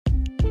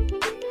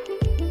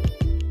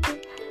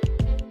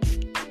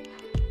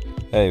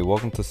Hey,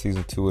 welcome to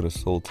Season 2 of the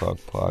Soul Talk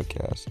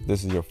Podcast. If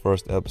this is your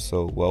first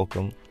episode,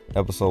 welcome.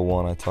 Episode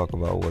 1, I talk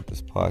about what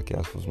this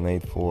podcast was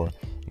made for,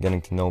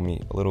 getting to know me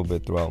a little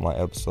bit throughout my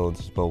episodes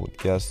as well with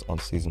guests on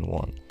Season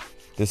 1.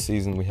 This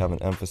season, we have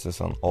an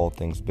emphasis on all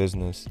things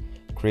business,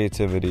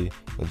 creativity,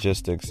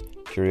 logistics,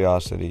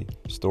 curiosity,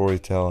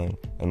 storytelling,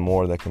 and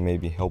more that can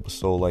maybe help a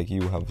soul like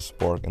you have a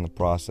spark in the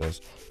process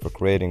for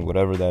creating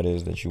whatever that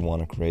is that you want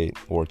to create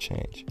or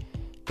change,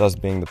 thus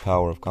being the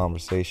power of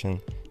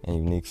conversation and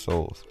unique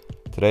souls.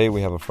 Today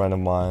we have a friend of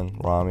mine,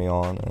 Rami,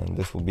 on, and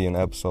this will be an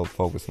episode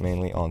focused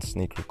mainly on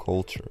sneaker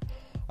culture.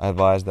 I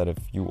advise that if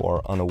you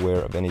are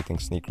unaware of anything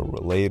sneaker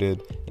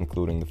related,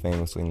 including the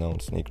famously known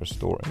sneaker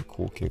store and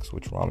Cool Kicks,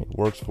 which Rami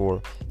works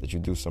for, that you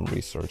do some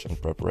research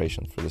and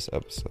preparation for this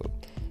episode.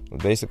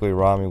 But basically,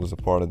 Rami was a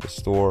part of the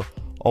store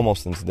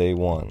almost since day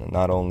one, and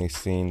not only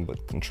seen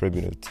but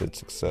contributed to its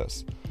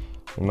success.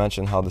 We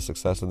mentioned how the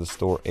success of the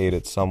store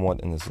aided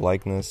somewhat in his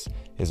likeness,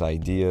 his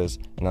ideas,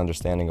 and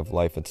understanding of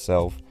life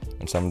itself,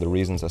 and some of the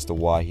reasons as to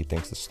why he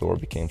thinks the store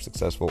became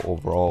successful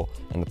overall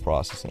and the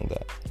process in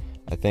that.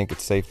 I think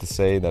it's safe to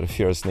say that if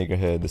you're a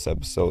sneakerhead, this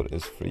episode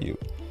is for you,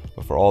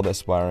 but for all the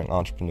aspiring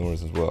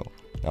entrepreneurs as well.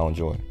 Now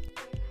enjoy.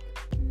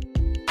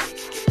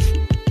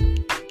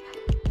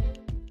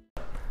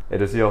 Hey,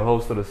 this is your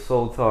host of the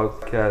Soul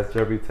Talk podcast,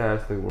 Jeffrey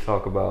Tashley. We'll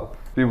talk about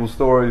people's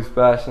stories,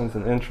 passions,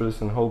 and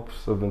interests in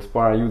hopes of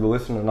inspiring you, the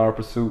listener, in our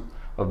pursuit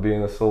of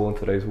being a soul in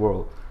today's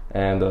world.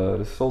 And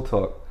this is Soul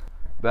Talk.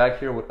 Back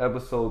here with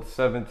episode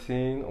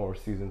 17, or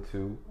season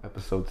 2,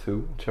 episode 2,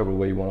 whichever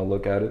way you want to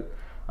look at it.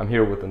 I'm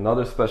here with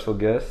another special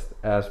guest,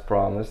 as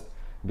promised,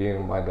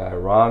 being my guy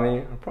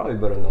Rami, probably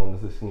better known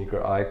as the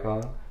sneaker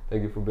icon.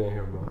 Thank you for being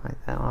here, bro.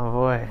 Like that, my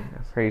boy.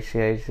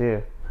 Appreciate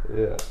you.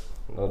 Yeah,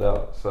 no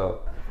doubt.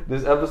 So,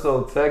 this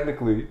episode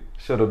technically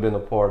should have been a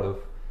part of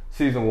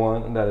season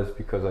 1, and that is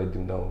because I do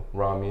know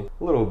Rami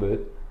a little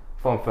bit.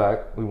 Fun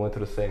fact, we went to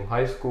the same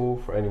high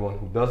school, for anyone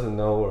who doesn't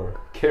know or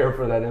care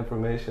for that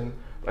information.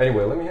 But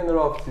anyway, let me hand it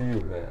off to you,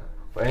 man.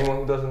 For anyone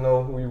who doesn't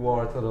know who you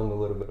are, tell them a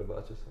little bit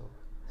about yourself.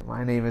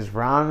 My name is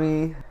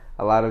Rami.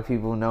 A lot of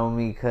people know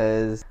me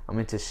because I'm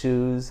into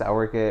shoes. I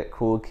work at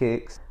Cool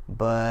Kicks.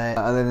 But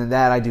other than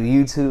that, I do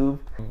YouTube.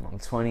 I'm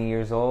 20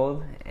 years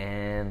old,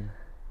 and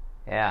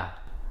yeah.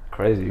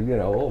 Crazy, you're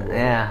getting old, bro.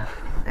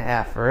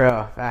 Yeah, for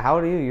real. How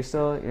old are you?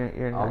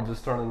 You're I'm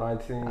just turning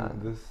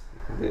 19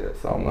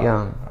 so I'm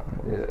young.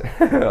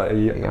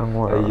 Young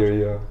world. A year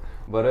young.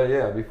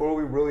 But before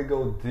we really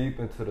go deep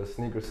into the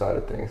sneaker side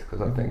of things, because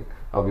I think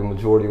that'll be a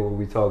majority of what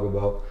we talk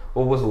about,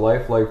 what was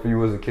life like for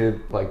you as a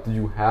kid? Like, did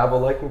you have a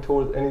liking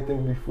towards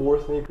anything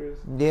before sneakers?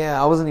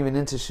 Yeah, I wasn't even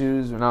into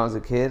shoes when I was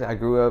a kid. I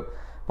grew up,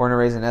 born and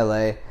raised in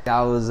LA.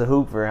 I was a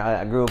hooper.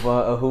 I grew up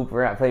a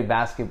hooper. I played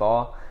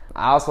basketball.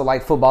 I also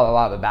liked football a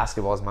lot, but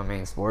basketball is my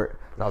main sport.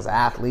 I was an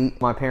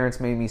athlete. My parents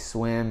made me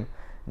swim,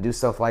 do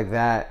stuff like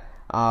that.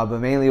 But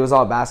mainly it was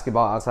all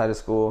basketball outside of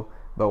school.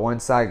 But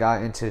once I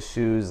got into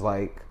shoes,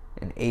 like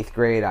in 8th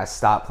grade, I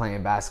stopped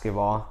playing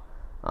basketball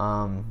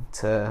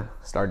to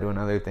start doing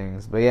other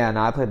things. But yeah,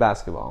 I played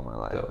basketball in my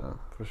life. Yeah,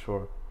 for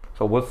sure.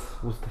 So what's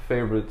the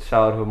favorite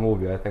childhood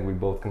movie? I think we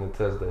both can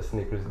attest that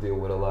sneakers deal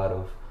with a lot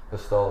of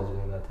nostalgia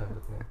and that type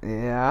of thing.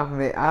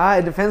 Yeah,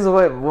 it depends on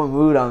what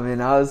mood I'm in.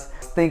 I was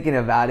thinking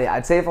about it.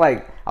 I'd say if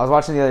I was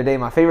watching the other day,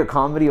 my favorite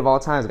comedy of all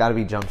time has got to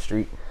be Jump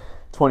Street,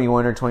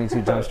 21 or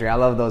 22 Jump Street. I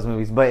love those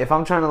movies. But if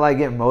I'm trying to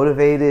get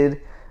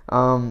motivated,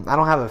 I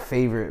don't have a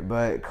favorite,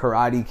 but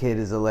Karate Kid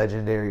is a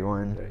legendary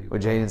one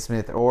with Jaden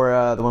Smith, or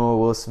the one with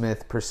Will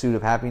Smith, Pursuit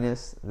of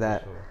Happiness.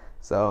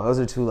 So those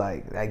are two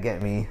that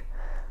get me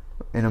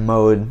in a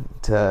mode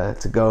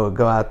to go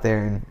out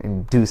there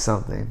and do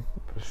something.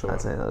 For sure.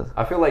 I'd say those.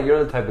 I feel like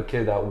you're the type of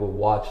kid that would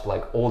watch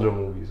older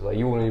movies. Like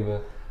you wouldn't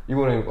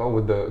even go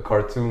with the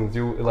cartoons.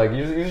 You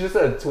just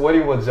said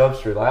 21 Jump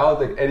Street. I don't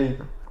think any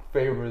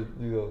favorite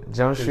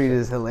Jump Street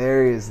is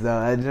hilarious though.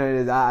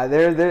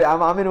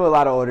 I'm into a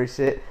lot of older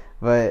shit.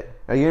 But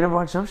you never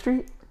watched Jump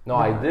Street? No,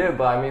 I did,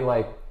 but I mean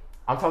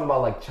I'm talking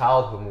about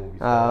childhood movies.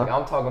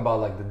 I'm talking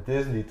about the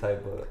Disney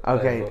type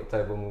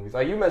of movies.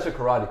 Like you mentioned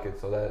Karate Kid,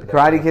 so that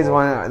Karate Kid's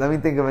one. Let me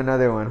think of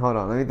another one. Hold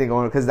on, let me think of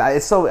one because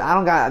there's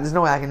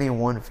no way I can name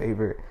one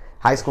favorite.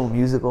 High School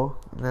Musical.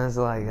 That's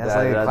a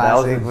classic. That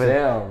was a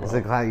jam, it's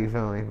a classic. You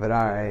feel me? But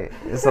all right,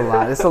 it's a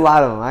lot. It's a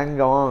lot of them. I can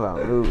go on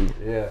about movies.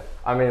 Yeah,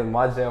 I mean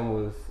my jam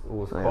was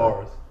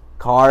Cars.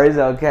 Cars,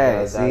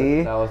 okay. Yeah,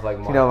 see, that was my.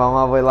 About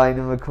my boy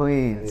Lightning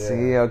McQueen. Yeah.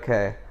 See,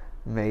 okay,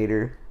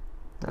 Mater.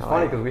 It's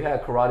funny because we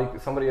had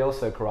Karate. Somebody else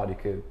said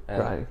Karate Kid,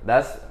 and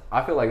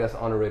I feel like that's an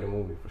underrated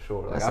movie for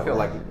sure. I feel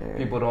like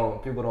people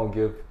don't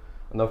give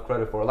enough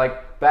credit for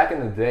it. Back in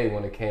the day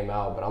when it came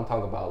out, but I'm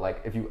talking about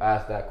if you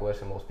ask that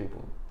question, most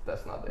people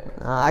that's not the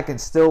answer. I can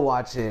still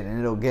watch it and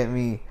it'll get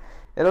me.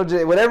 It'll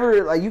just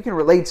whatever you can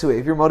relate to it.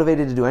 If you're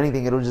motivated to do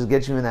anything, it'll just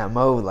get you in that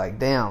mode.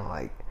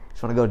 Damn,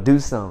 just want to go do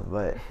something.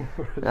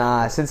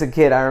 But since a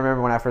kid, I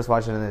remember when I first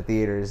watched it in the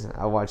theaters,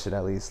 I watched it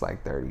at least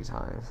 30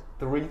 times.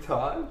 3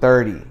 times?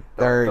 30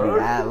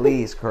 at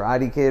least.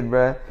 Karate Kid,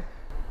 bruh.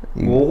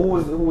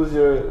 Well, who's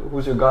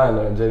your guy in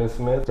there? Jaden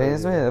Smith? Jaden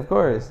Smith, of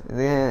course.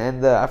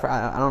 And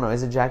I don't know,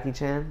 is it Jackie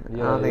Chan?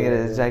 Yeah, I don't think it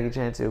is Jackie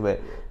Chan too, but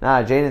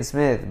nah, Jaden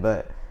Smith.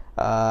 But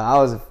I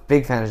was a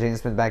big fan of Jaden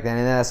Smith back then.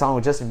 And then that song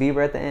with Justin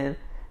Bieber at the end,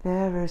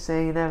 never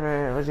say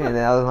never.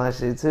 That was my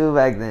shit too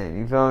back then.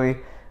 You feel me?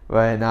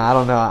 But no, I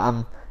don't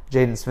know.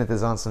 Jaden Smith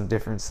is on some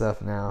different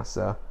stuff now,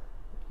 so.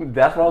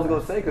 That's what I was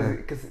gonna say,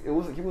 because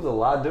he was a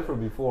lot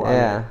different before.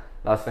 Yeah. I mean,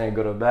 not saying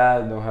good or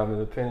bad, don't have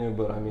an opinion,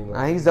 but I mean,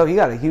 like, he's dope. He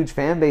got a huge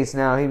fan base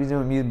now. He was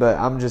doing music, but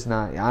I'm just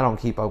not. I don't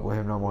keep up with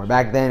him no more.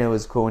 Back then, it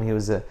was cool when he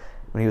was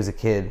a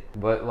kid.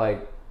 But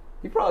like,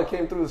 he probably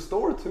came through the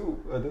store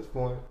too at this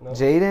point. No?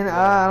 Jaden,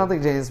 I don't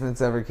think Jaden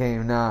Smith's ever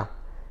came. Nah,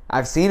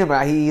 I've seen him.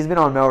 But he's been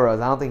on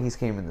Melrose. I don't think he's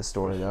came in the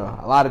store though.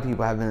 A lot of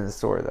people have been in the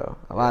store though.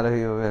 A lot of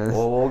people have been.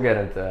 We'll get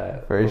into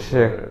that for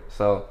sure.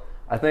 So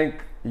I think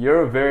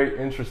you're a very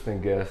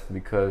interesting guest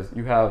because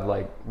you have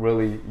like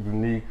really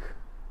unique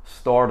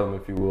stardom,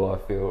 if you will, I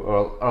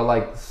feel, or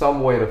like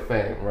some way to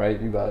fame,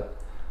 right? You got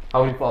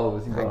how many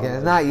followers you got? I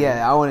guess not yet.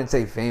 I wouldn't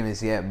say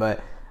famous yet,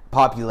 but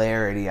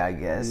popularity, I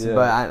guess. Yeah.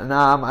 But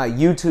I'm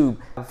YouTube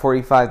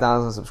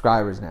 45,000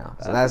 subscribers now,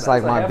 so that's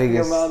like my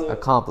biggest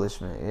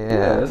accomplishment.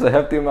 Yeah, that's a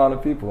hefty amount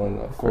of people, and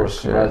of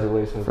course,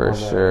 congratulations. For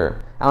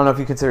sure. I don't know if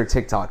you consider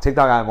TikTok.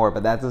 TikTok I have more,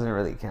 but that doesn't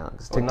really count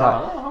because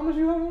TikTok. How much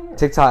you have on there?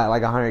 TikTok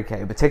like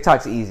 100K, but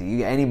TikTok's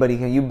easy. Anybody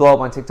can. You blow up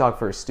on TikTok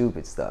for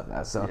stupid stuff.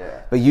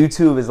 But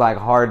YouTube is like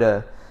hard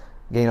to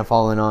gain a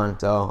following on.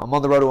 So I'm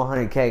on the road to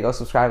 100K. Go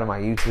subscribe to my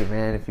YouTube,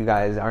 man. If you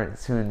guys aren't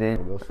tuned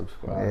in, go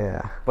subscribe.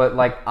 Yeah. But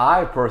like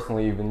I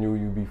personally even knew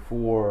you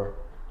before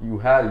you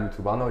had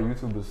YouTube. I know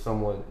YouTube is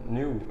somewhat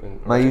new.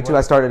 My YouTube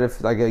I started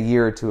like a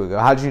year or two ago.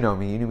 How did you know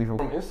me? You knew me from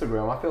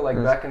Instagram. I feel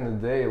like back in the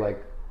day,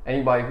 like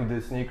anybody who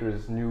did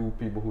sneakers knew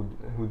people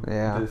who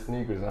did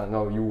sneakers. And I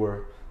know you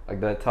were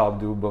like that top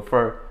dude. But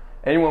for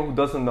anyone who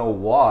doesn't know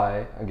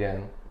why,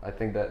 again, I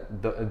think that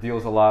it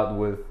deals a lot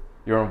with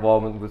your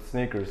involvement with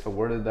sneakers. So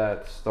where did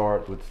that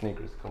start with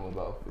sneakers come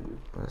about for you?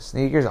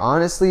 Sneakers,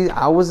 honestly,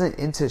 I wasn't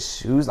into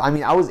shoes. I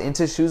mean, I was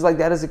into shoes like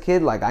that as a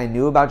kid. Like, I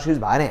knew about shoes,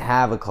 but I didn't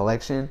have a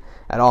collection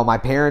at all. My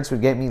parents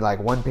would get me like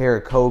one pair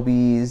of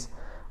Kobe's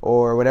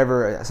or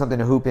whatever, something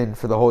to hoop in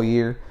for the whole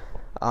year.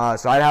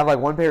 So I'd have like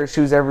one pair of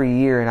shoes every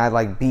year and I'd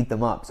like beat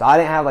them up. So I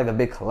didn't have like a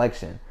big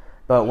collection.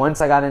 But once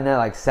I got into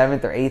like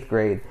 7th or 8th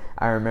grade,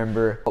 I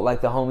remember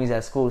like the homies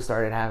at school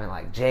started having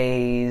like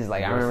J's.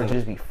 Like, I remember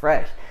just be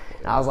fresh.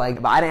 And I was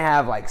like, but I didn't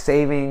have like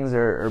savings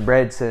or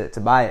bread to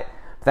buy it.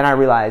 But then I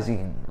realized you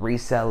can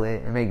resell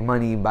it and make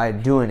money by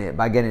doing it,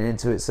 by getting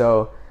into it.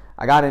 So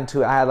I got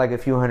into it. I had like a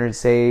few hundred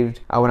saved.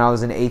 When I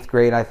was in 8th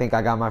grade, I think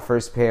I got my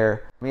first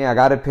pair. I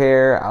got a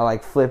pair. I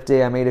like flipped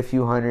it. I made a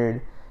few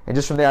hundred. And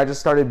just from there, I just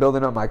started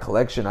building up my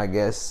collection, I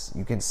guess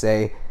you can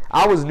say.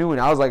 I was new and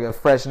I was like a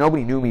fresh,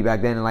 nobody knew me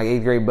back then in like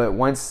 8th grade. But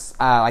once,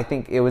 I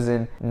think it was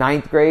in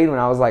 9th grade when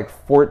I was like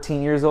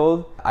 14 years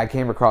old, I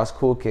came across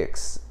Cool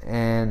Kicks.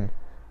 And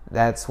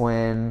that's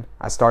when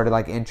I started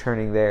like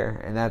interning there,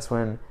 and that's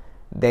when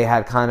they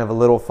had kind of a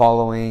little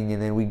following,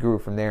 and then we grew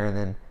from there, and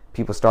then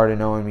people started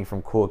knowing me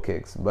from Cool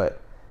Kicks.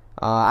 But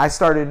I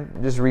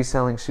started just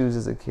reselling shoes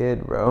as a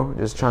kid, bro,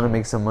 just trying to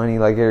make some money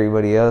like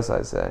everybody else,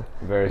 I'd say.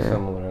 Very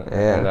similar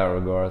in that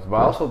regards. But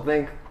I also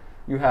think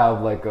you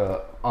have like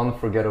a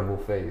unforgettable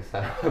face.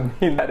 I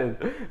mean, that is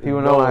people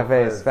know my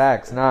face.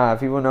 Facts. Nah,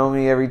 people know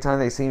me every time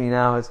they see me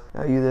now. It's,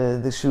 are you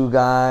the shoe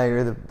guy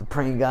or the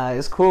prank guy?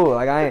 It's cool.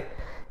 Like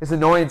it's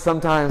annoying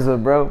sometimes, but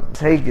bro,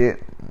 take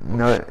it.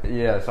 No.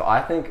 Yeah, so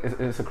I think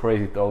it's a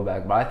crazy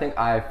throwback, but I think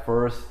I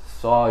first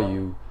saw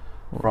you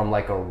from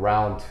like a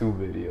round 2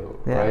 video,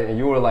 right? And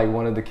you were like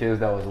one of the kids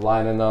that was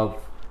lining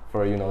up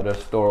for, their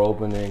store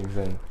openings.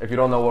 And if you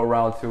don't know what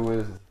round 2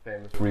 is, it's a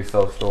famous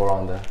resale store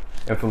on the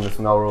infamous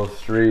Melrose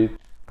Street.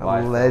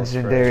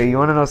 Legendary. You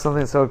want to know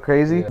something so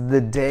crazy? Yeah.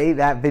 The day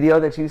that video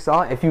that you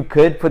saw, if you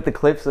could put the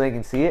clip so they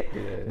can see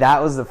it,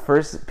 that was the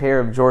first pair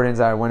of Jordans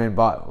I went and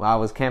bought while I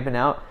was camping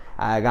out.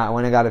 I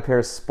went and got a pair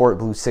of Sport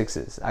Blue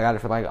 6s. I got it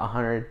for like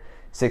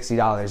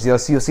 $160.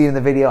 You'll see in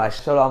the video, I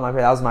showed all my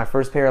pairs. That was my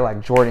first pair of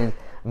like Jordan,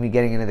 me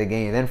getting into the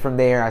game. Then from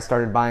there, I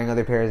started buying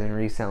other pairs and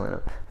reselling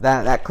them.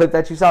 That clip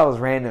that you saw was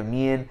random.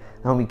 Me and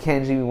homie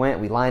Kenji,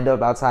 we lined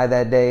up outside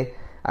that day.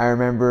 I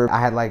remember I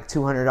had like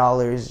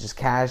 $200 just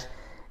cash,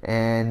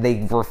 and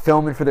they were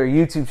filming for their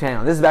YouTube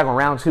channel. This is back when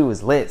round 2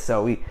 was lit,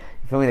 so you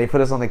feel me? They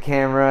put us on the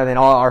camera, and then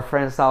all our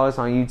friends saw us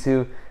on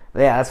YouTube.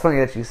 Yeah, that's funny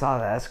that you saw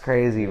that. That's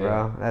crazy,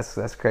 bro.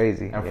 That's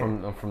crazy.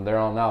 And from there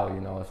on out,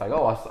 it's like,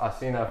 oh, I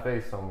seen that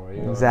face somewhere.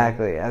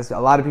 Exactly. As a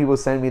lot of people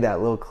send me that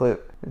little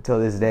clip until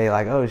this day,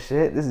 like, oh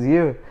shit, this is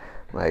you.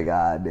 I'm like,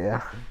 God,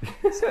 yeah.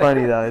 It's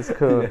funny though. It's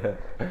cool.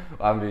 Yeah.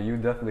 I mean, you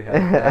definitely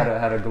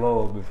had a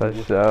glow before.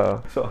 For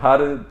sure. So how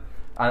did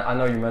I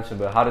know you mentioned,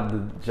 but how did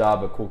the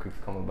job at Cool Kicks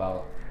come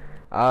about?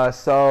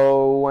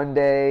 So one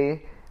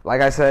day,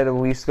 like I said,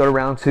 we used to go to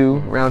round 2.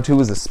 Round 2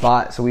 was a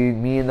spot. So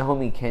me and the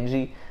homie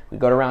Kenji, we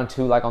go to round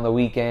 2 like on the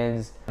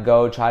weekends,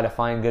 go try to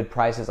find good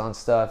prices on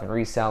stuff and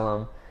resell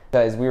them.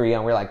 Because we were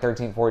young, we were like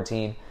 13,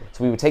 14.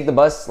 So we would take the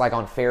bus like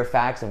on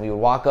Fairfax, and we would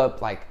walk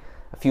up like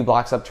a few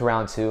blocks up to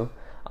Round 2.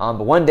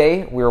 But one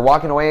day, we were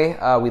walking away,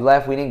 we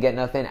left, we didn't get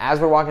nothing. As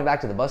we're walking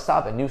back to the bus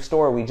stop, a new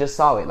store, we just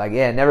saw it. Like,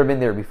 yeah, never been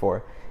there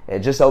before. It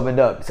just opened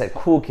up. It said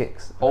Cool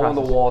Kicks.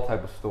 Hole-in-the-wall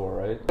type of store,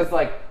 right? It's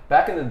like,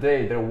 back in the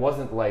day, there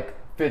wasn't like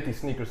 50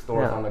 sneaker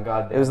stores on the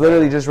goddamn... It was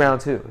literally just Round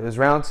 2. It was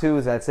Round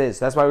 2, that's it.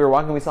 So that's why we were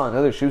walking, we saw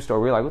another shoe store.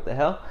 We were like, what the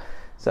hell?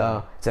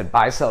 So it said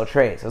buy, sell,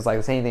 trade. So it's like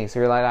the same thing. So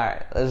we were like, all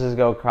right, let's just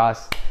go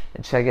across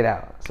and check it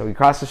out. So we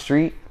crossed the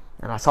street,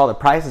 and I saw the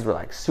prices were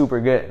like super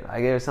good.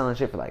 Like, they were selling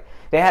shit for like...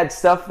 They had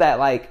stuff that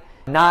like...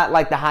 Not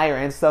like the higher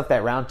end stuff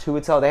that Round 2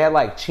 would sell. They had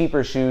like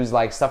cheaper shoes,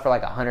 like stuff for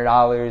like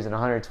 $100 and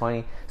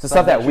 $120. So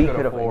stuff that we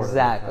could afford.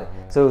 Exactly.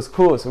 So it was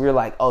cool. So we were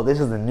like, oh, this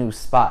is the new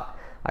spot.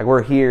 Like,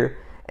 we're here.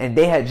 And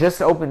they had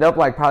just opened up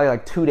like probably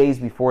like 2 days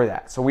before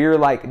that. So we were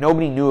like,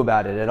 nobody knew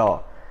about it at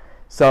all.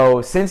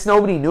 So since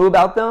nobody knew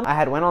about them, I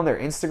had went on their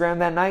Instagram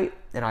that night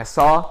and I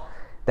saw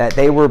that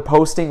they were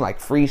posting like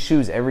free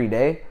shoes every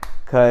day,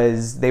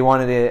 because they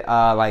wanted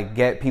to like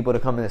get people to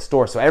come in the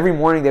store. So every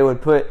morning they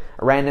would put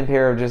a random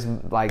pair of just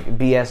like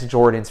BS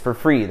Jordans for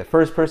free. The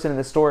first person in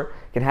the store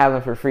can have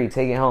them for free.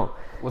 Take it home.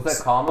 Was that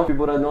common?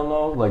 People that don't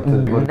know, like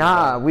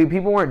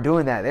people weren't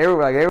doing that. They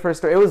were first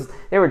store.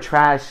 They were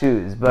trash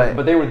shoes,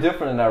 but they were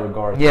different in that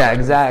regard. Yeah,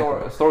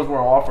 exactly. Stores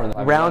weren't offering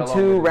them.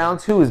 Round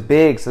two was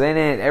big, so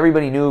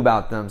everybody knew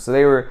about them. So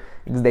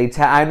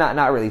I'm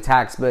not really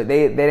taxed, but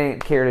they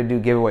didn't care to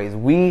do giveaways.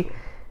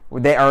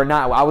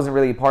 I wasn't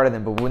really a part of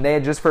them, but when they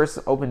had just first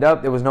opened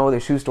up, there was no other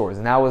shoe stores,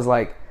 and that was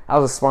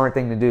a smart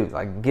thing to do,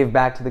 like give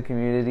back to the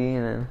community,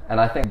 and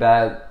I think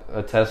that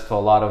attests to a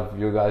lot of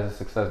your guys'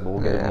 success, but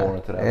we'll get more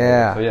into that.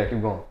 Yeah. So yeah,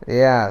 keep going.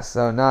 Yeah.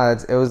 So no,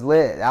 it was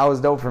lit. That was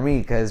dope for me,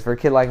 because for a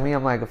kid like me,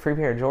 I'm like, a free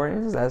pair of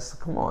Jordans.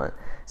 Come on.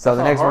 So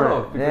the next one,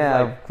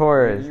 of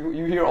course.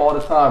 You hear all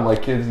the time,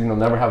 like, kids,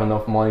 never have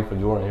enough money for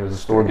Jordan. Here's a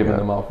store giving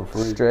them out for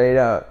free. Straight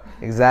up,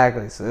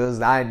 exactly. So it was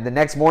the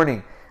next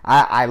morning.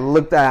 I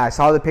looked at it, I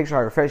saw the picture,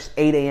 I refreshed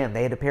 8 a.m.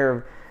 They had a pair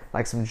of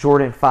like some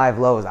Jordan 5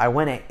 lows. I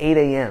went at 8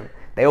 a.m.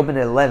 They opened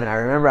at 11. I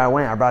remember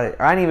I brought it,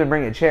 or I didn't even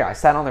bring a chair. I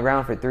sat on the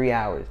ground for 3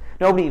 hours.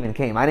 Nobody even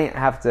came. I didn't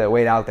have to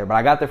wait out there, but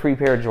I got the free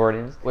pair of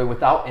Jordans. Wait,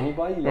 without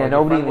anybody? Yeah,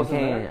 nobody even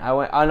came.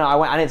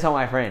 I didn't tell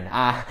my friend.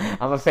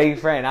 I'm a fake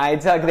friend.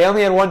 They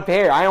only had one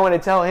pair. I didn't want to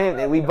tell him.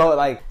 And we both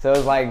so it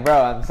was like,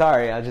 bro, I'm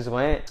sorry. I just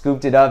went,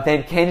 scooped it up.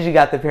 Then Kenji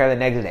got the pair the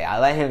next day. I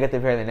let him get the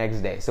pair the next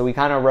day. So we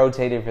kind of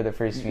rotated for the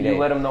first few days. You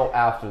let him know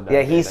after that.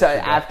 Yeah, he said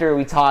after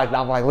we talked,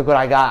 I'm like, look what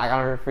I got. I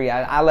got them for free.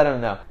 I let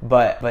him know.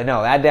 But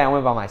no, that day I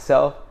went by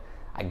myself.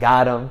 I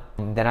got him.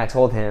 Then I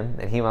told him,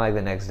 and he went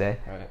the next day.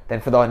 Right. Then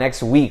for the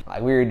next week,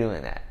 we were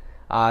doing that.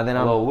 Then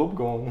I'm a little loop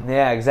going.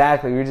 Yeah,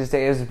 exactly. We were just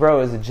saying, it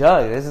was a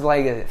jug. This is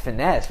like a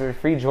finesse for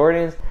free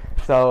Jordans.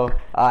 So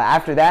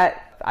after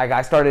that,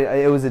 I started.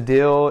 It was a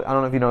deal. I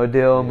don't know if you know a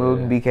deal.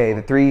 Moog and BK,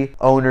 the 3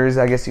 owners,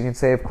 I guess you can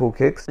say, of Cool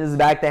Kicks. This is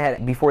back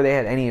before they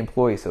had any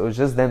employees, so it was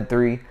just them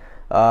 3.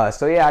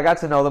 So yeah, I got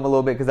to know them a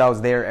little bit because I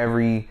was there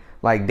every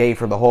day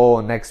for the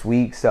whole next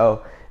week.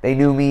 So they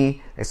knew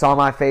me. They saw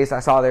my face. I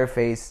saw their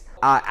face.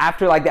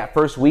 After that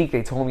first week,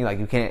 they told me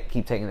you can't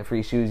keep taking the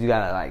free shoes. You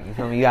gotta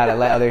you gotta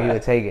let other people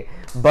take it.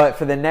 But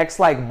for the next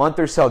month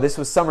or so, this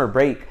was summer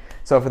break.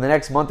 So for the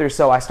next month or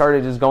so, I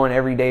started just going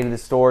every day to the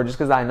store just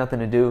because I had nothing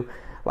to do,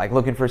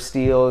 looking for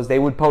steals. They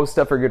would post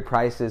stuff for good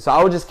prices, so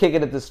I would just kick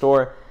it at the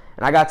store,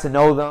 and I got to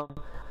know them.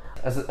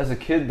 As a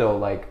kid though,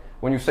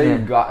 when you say you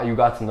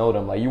got to know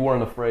them, you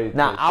weren't afraid.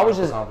 Nah, I was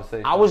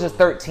just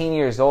 13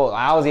 years old.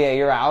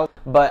 You're right.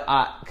 But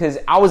because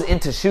I was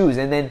into shoes,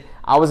 and then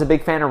I was a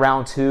big fan of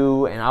Round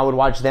 2, and I would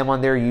watch them on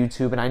their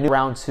YouTube, and I knew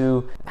Round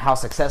 2, how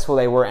successful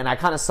they were, and I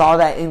kind of saw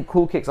that in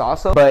Cool Kicks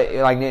also, but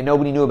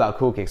nobody knew about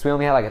Cool Kicks. We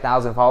only had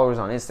 1,000 followers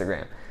on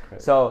Instagram.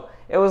 Right. So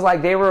it was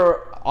they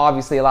were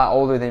obviously a lot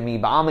older than me,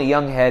 but I'm a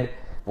young head.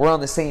 We're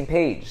on the same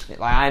page.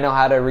 I know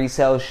how to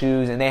resell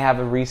shoes, and they have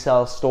a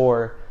resale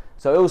store.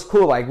 So it was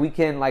cool.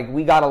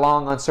 We got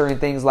along on certain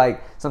things.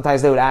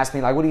 Sometimes they would ask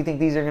me, what do you think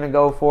these are going to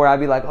go for?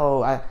 I'd be like,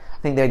 oh, I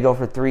think they'd go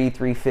for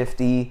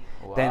 $350.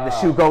 Wow. Then the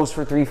shoe goes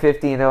for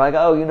 $350, and they're like,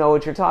 oh, you know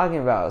what you're talking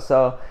about.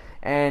 So,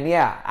 and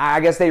yeah, I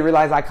guess they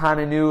realized I kind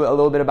of knew a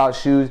little bit about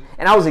shoes,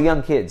 and I was a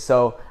young kid,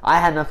 so I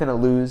had nothing to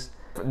lose.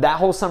 That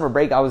whole summer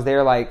break, I was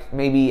there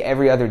maybe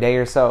every other day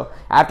or so.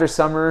 After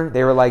summer,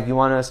 they were like, you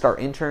want to start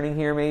interning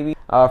here maybe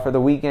for the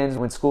weekends?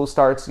 When school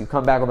starts, you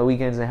come back on the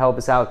weekends and help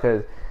us out,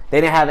 because they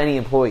didn't have any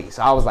employees.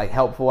 So I was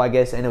helpful, I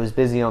guess, and it was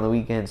busy on the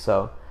weekends,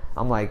 so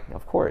I'm like,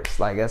 of course,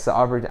 that's the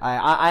opportunity.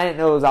 I didn't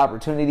know it was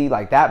opportunity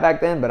like that back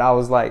then, but I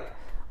was like,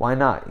 why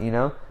not,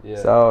 Yeah.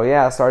 So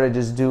yeah, I started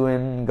just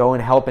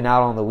helping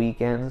out on the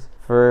weekends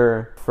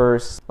for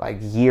first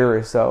year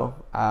or so.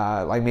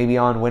 Maybe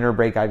on winter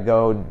break I'd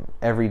go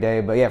every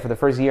day, but yeah, for the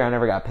first year I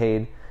never got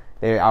paid.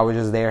 I was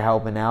just there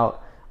helping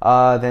out.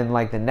 Then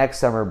the next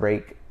summer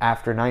break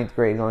after 9th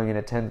grade going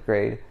into 10th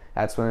grade,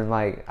 that's when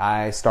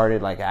I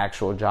started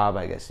actual job,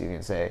 I guess you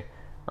can say.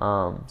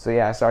 So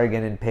yeah, I started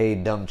getting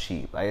paid dumb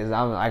cheap.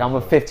 I'm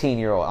a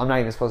 15-year-old. I'm not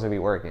even supposed to be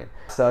working.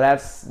 So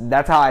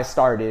that's how I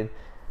started.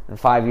 And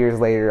 5 years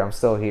later, I'm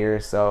still here.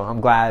 So I'm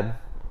glad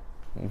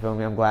You feel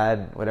me? I'm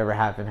glad whatever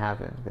happened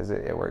because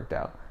it worked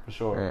out. For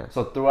sure. Yeah.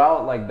 So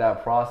throughout like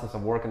that process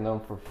of working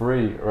them for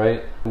free,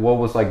 right? What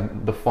was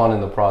like the fun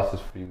in the process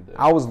for you there?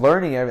 I was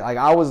learning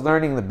I was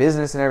learning the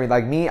business and everything.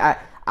 Like me,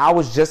 I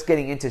was just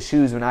getting into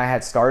shoes when I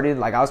had started.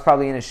 Like I was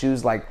probably into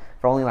shoes like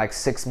for only like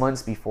 6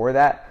 months before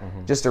that,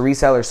 just a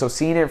reseller. So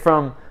seeing it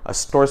from a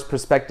store's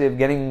perspective,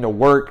 getting to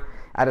work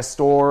at a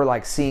store,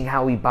 like seeing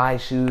how we buy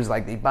shoes,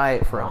 like they buy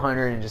it for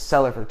 100 and just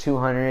sell it for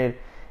 200,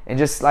 and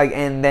just like,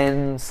 and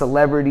then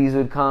celebrities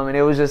would come, and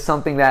it was just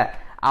something that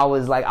I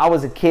was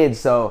a kid,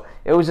 so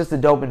it was just a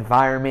dope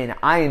environment.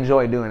 I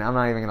enjoy doing it. I'm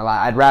not even gonna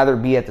lie. I'd rather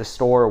be at the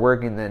store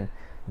working than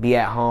be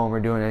at home or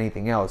doing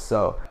anything else.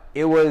 So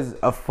it was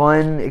a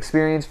fun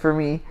experience for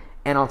me.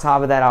 And on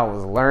top of that, I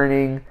was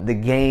learning the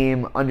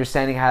game,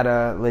 understanding how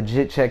to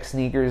legit check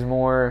sneakers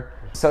more.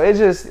 So it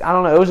just, I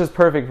don't know, it was just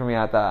perfect for me,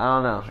 I thought.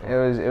 I don't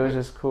know. It was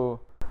just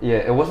cool. Yeah,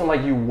 it wasn't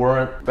like you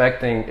weren't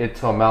expecting it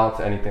to amount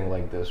to anything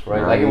like this,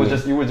 right? Right. Like it was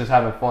just, you were just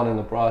having fun in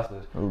the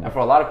process. Ooh. And for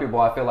a lot of people,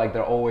 I feel like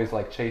they're always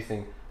like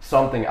chasing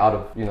something out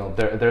of, you know,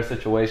 their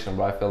situation.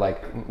 But I feel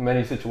like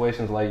many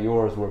situations like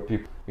yours where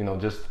people, you know,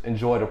 just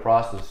enjoy the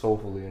process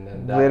soulfully, and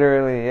then that,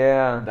 literally,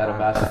 yeah, that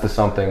amasses to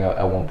something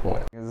at one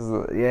point.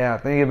 Yeah,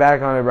 thinking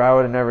back on it, bro, I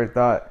would have never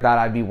thought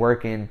I'd be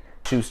working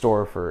shoe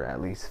store for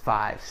at least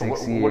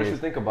 5-6 years. What did you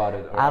think about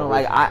it? I don't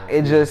like. I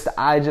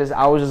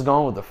was just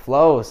going with the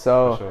flow.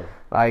 So sure.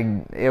 Like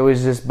it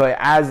was just. But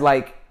as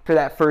like for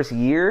that first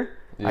year,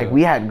 like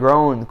we had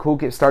grown.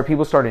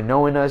 People started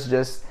knowing us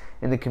just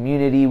in the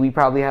community. We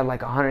probably had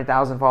like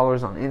 100,000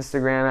 followers on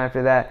Instagram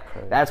after that.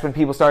 Okay. That's when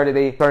they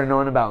started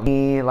knowing about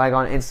me, like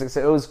on Instagram.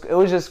 So it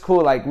was just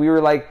cool. Like we were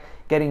like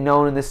getting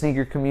known in the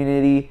sneaker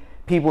community.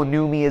 People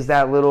knew me as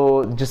that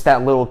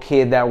little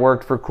kid that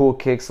worked for Cool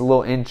Kicks, a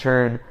little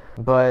intern.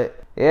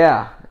 But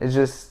yeah, it's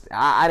just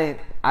I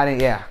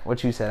didn't yeah,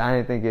 what you said. I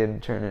didn't think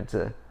it'd turn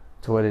into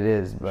what it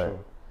is, but sure.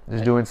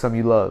 Just doing something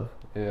you love.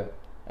 Yeah.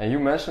 And you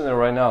mentioned it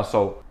right now.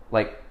 So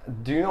like,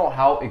 do you know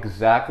how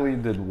exactly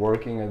did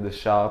working at the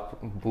shop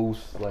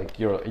boost like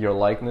your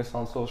likeness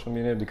on social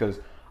media? Because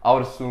I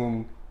would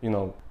assume, you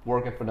know,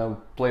 working for them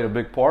played a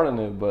big part in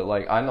it, but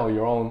like I know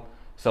your own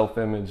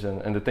self-image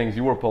and the things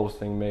you were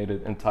posting made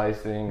it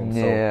enticing, and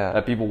so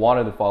that people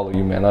wanted to follow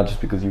you, man, not just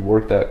because you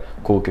worked at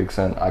Cool Kicks,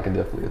 and I can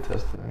definitely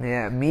attest to that.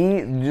 Yeah,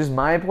 just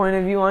my point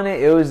of view on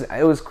it, it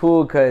was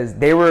cool because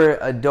they were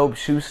a dope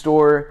shoe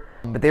store,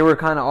 but they were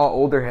kind of all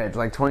older heads,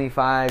 like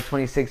 25,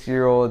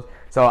 26-year-olds.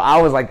 So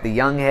I was like the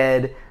young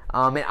head,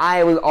 and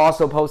I was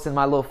also posting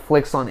my little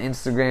flicks on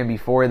Instagram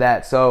before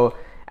that. So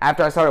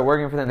after I started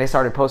working for them, they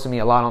started posting me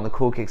a lot on the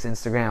Cool Kicks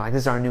Instagram, like,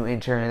 this is our new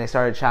intern, and they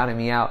started shouting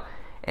me out.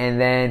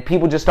 And then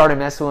people just started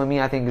messing with me,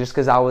 I think, just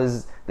because I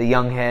was the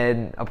young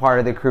head, a part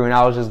of the crew, and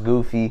I was just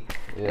goofy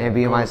and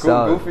being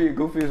myself.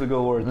 Goofy is a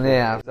good word.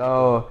 Yeah.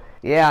 So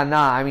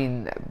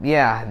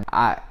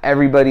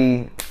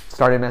everybody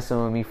started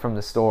messing with me from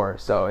the store,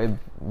 so it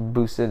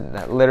boosted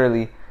that.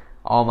 Literally,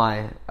 all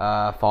my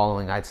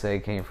following, I'd say,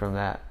 came from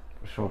that.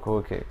 From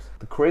Cool Kicks.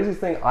 The craziest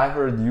thing I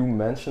heard you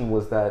mention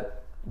was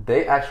that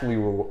they actually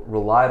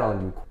relied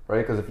on you,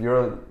 right? Because if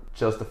you're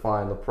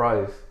justifying the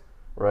price,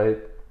 right?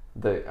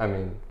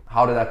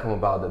 How did that come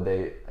about that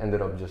they ended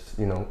up just,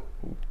 you know,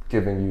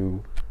 giving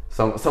you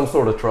some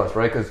sort of trust,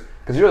 right? Because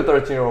you're a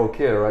 13-year-old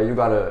kid, right? You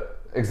gotta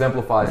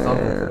exemplify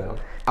something to them.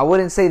 I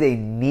wouldn't say they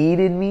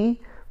needed me,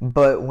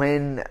 but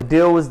when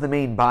Dill was the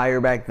main buyer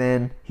back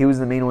then, he was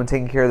the main one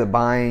taking care of the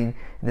buying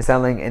and the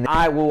selling. And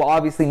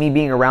obviously me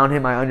being around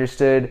him, I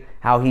understood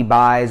how he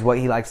buys, what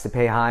he likes to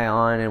pay high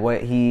on, and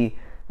what he,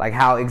 like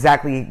how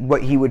exactly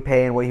what he would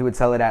pay and what he would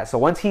sell it at. So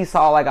once he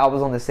saw like I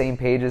was on the same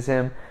page as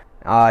him,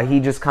 he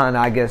just kind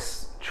of, I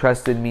guess,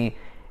 trusted me,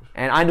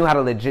 and I knew how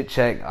to legit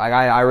check. Like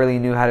I really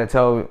knew how to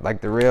tell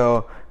like the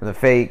real and the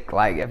fake.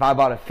 Like if I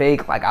bought a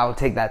fake, like I would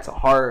take that to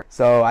heart.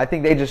 So I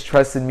think they just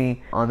trusted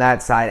me on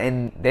that side,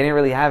 and they didn't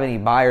really have any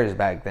buyers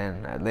back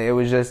then. It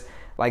was just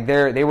like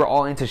they were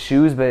all into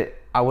shoes, but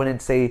I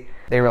wouldn't say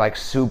they were like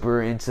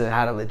super into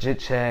how to legit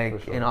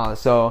check and all.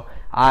 So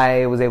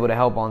I was able to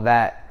help on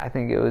that. I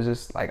think it was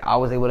just like I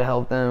was able to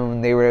help them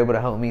and they were able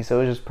to help me, so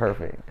it was just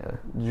perfect. Yeah.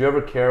 Did you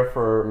ever care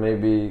for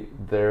maybe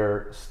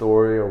their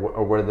story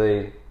or where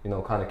they, you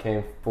know, kind of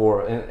came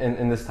for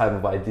in this type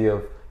of idea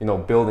of, you know,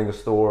 building a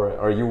store,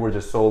 or you were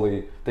just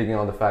solely thinking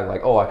on the fact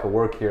like, oh, I could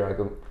work here, I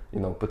could,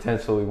 you know,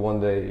 potentially one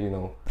day, you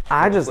know.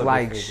 I just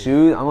like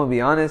shoes. I'm gonna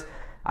be honest,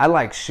 I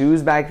liked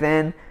shoes back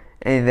then.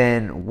 And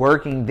then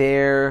working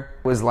there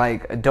was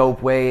like a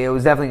dope way. It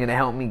was definitely going to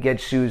help me get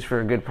shoes for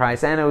a good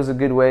price. And it was a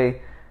good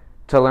way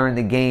to learn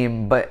the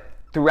game. But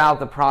throughout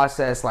the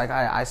process, like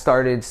I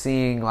started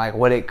seeing like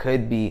what it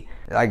could be.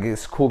 Like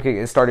this Cool Kick,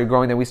 it started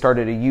growing. Then we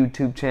started a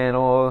YouTube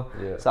channel.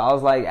 Yeah. So I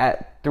was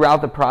like,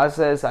 throughout the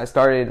process, I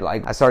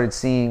started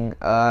seeing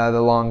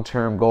the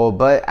long-term goal.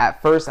 But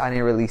at first, I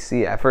didn't really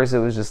see it. At first, it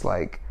was just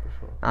like,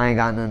 I ain't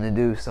got nothing to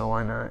do, so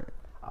why not?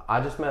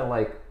 I just meant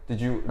like, Did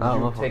you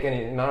take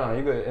any? No,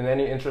 you good. And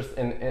any interest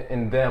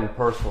in them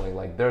personally,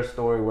 like their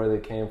story, where they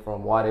came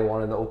from, why they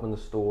wanted to open the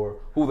store,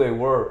 who they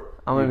were?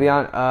 I'm gonna be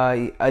honest.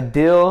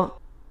 Adil,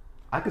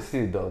 I could see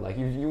it though. Like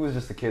you was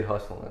just a kid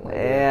hustling. Like,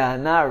 yeah,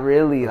 not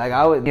really. Like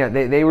I would,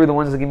 they were the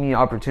ones that gave me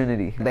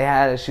opportunity. They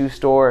had a shoe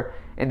store,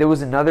 and there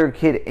was another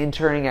kid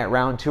interning at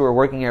round 2 or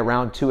working at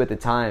round 2 at the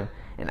time,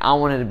 and I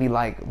wanted to be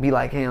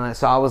like him.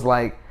 So I was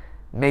like,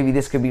 maybe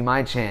this could be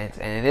my chance,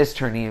 and it is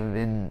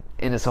turning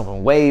into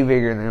something way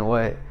bigger than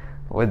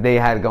what they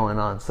had going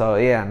on. So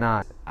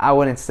yeah, I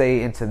wouldn't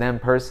say into them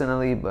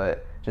personally,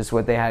 but just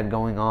what they had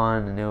going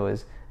on, and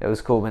it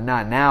was cool. But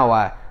not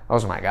now.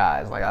 Those are my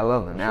guys. Like, I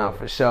love them now,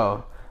 for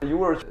sure. You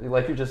were,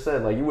 like you just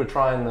said, like you were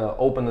trying to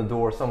open the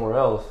door somewhere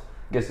else.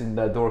 Guess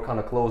that door kind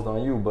of closed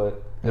on you,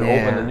 but it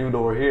opened a new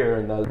door here.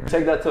 And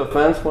take that to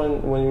offense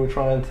when you were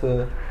trying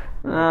to.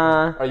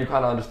 Or you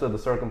kind of understood the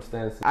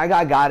circumstance? I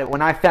got it.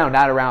 When I found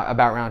out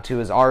about round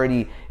 2,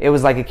 it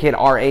was like a kid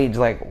our age,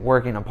 like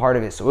working a part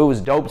of it. So it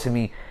was dope to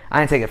me. I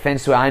didn't take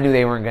offense to it. I knew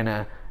they weren't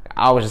gonna.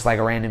 I was just like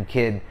a random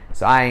kid.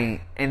 So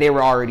and they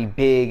were already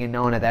big and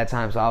known at that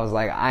time. So I was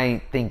like, I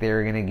ain't think they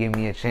were gonna give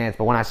me a chance.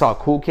 But when I saw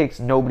Cool Kicks,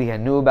 nobody had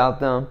knew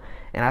about them,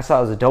 and I saw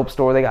it was a dope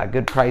store. They got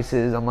good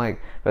prices. I'm like,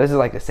 but this is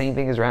like the same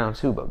thing as round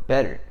 2, but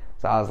better.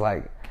 So I was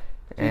like,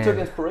 you took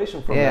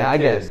inspiration from that I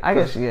kid. I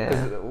guess.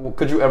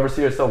 Could you ever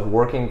see yourself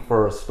working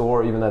for a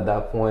store even at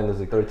that point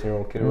as a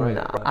 13-year-old kid, right?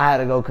 No, I had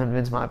to go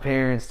convince my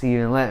parents to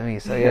even let me.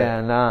 So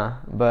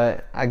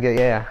but I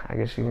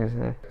guess you can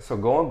say. So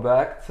going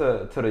back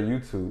to the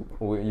YouTube,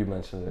 you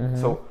mentioned it.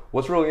 Mm-hmm. So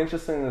what's really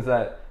interesting is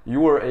that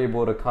you were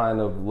able to kind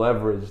of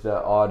leverage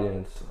that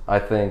audience, I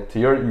think, to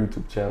your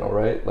YouTube channel,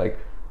 right? Like,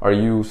 are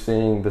you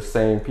seeing the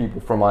same people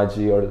from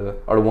IG are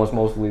the ones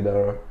mostly that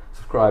are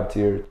subscribe to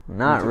your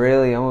Not YouTube?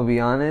 Really, I'm gonna be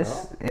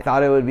honest. No? I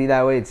thought it would be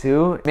that way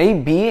too.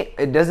 Maybe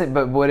it doesn't,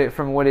 but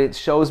from what it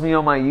shows me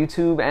on my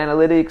YouTube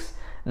analytics,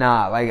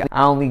 like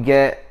I only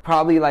get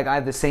probably like I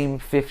have the same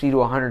 50 to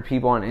 100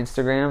 people on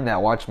Instagram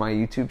that watch my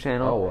YouTube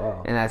channel. Oh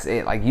wow. And that's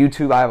it. Like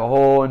YouTube, I have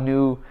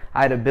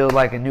I had to build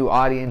like a new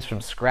audience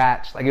from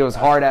scratch. Like it was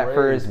hard at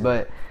first,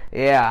 but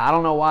I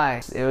don't know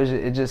why.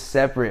 It's just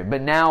separate.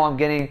 But now I'm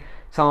getting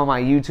some of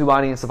my YouTube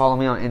audience to follow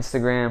me on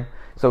Instagram.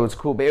 So it's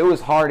cool. But it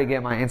was hard to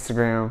get my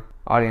Instagram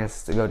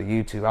audience to go to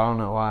YouTube. I don't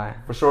know why.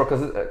 For sure,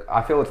 because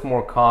I feel it's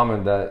more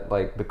common that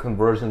like the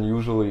conversion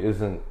usually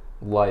isn't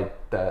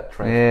like that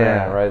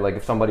transparent, right? Like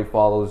if somebody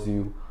follows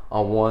you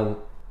on one,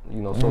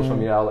 social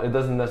media outlet, it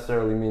doesn't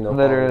necessarily mean no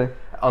literally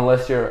follow,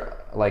 unless you're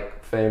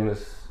like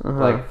famous,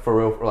 like for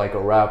real, like a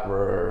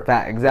rapper.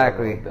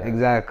 Exactly.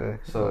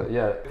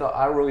 So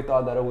I really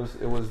thought that it was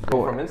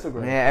cool. From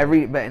Instagram. Yeah,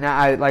 but now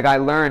I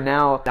learned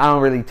now. I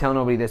don't really tell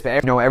nobody this,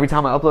 but every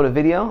time I upload a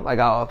video, like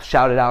I'll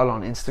shout it out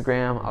on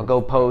Instagram. I'll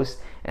go post,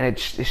 and it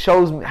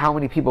shows how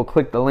many people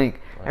click the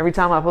link. Every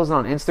time I post it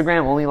on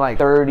Instagram, only like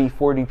 30,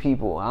 40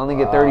 people. I only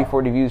get 30,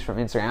 40 views from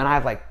Instagram. And I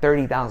have like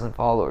 30,000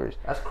 followers.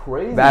 That's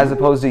crazy. But as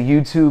opposed to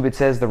YouTube, it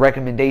says the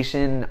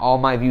recommendation, all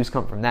my views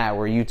come from that,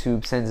 where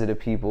YouTube sends it to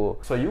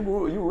people. So you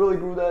really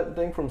grew that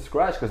thing from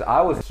scratch? Because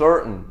I was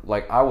certain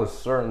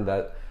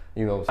that,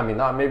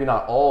 maybe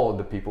not all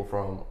the people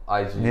from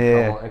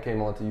IG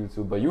came onto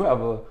YouTube, but you have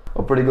a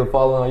pretty good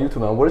following on YouTube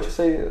now. What did you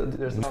say?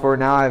 For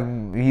now,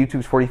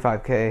 YouTube's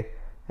 45K.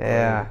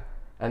 Yeah.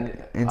 And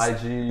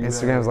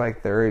Instagram's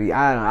like 30.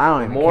 I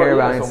don't even care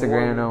about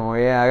Instagram no more.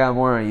 Yeah, I got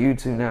more on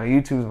YouTube now.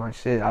 YouTube's my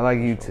shit. I like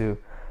YouTube.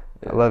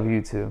 I love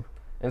YouTube.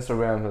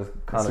 Instagram has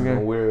kind of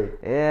been weird.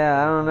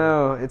 Yeah, I don't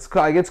know. It's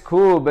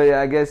cool, but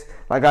I guess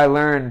like I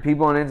learned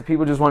people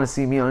just want to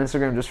see me on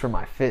Instagram just for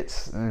my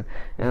fits,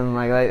 and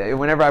like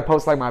whenever I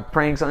post like my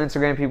pranks on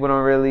Instagram, people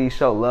don't really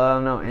show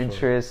love, no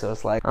interest. So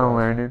it's like I'm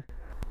learning.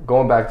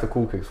 Going back to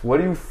Cool Kicks, what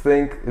do you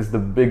think is the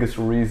biggest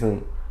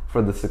reason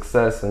for the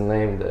success and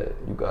name that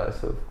you guys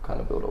have kind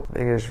of built up?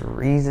 Biggest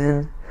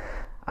reason?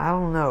 I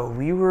don't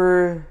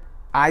know.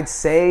 I'd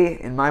say,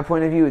 in my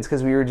point of view, it's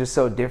because we were just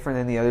so different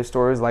than the other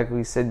stores. Like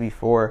we said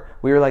before,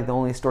 we were like the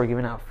only store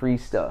giving out free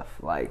stuff.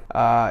 Like,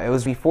 it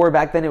was before,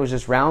 back then it was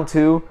just round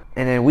 2,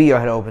 and then we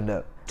had opened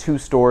up 2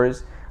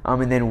 stores.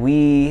 And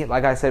then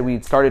like I said, we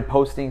started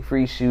posting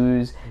free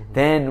shoes. Mm-hmm.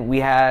 Then we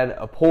had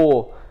a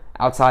poll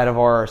outside of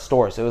our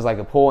store. So it was like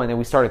a poll, and then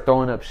we started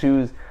throwing up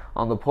shoes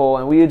on the poll,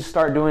 and we would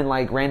start doing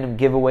like random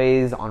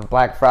giveaways on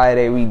Black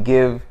Friday. We'd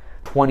give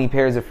 20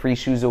 pairs of free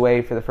shoes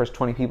away for the first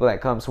 20 people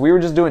that come. So we were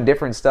just doing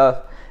different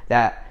stuff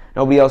that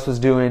nobody else was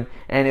doing,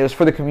 and it was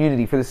for the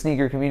community, for the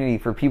sneaker community,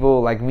 for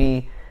people like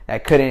me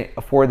that couldn't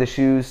afford the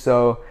shoes.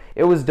 So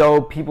it was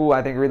dope. People,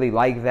 I think, really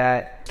liked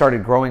that,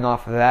 started growing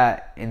off of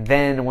that. And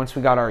then once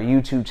we got our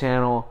YouTube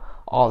channel,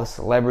 all the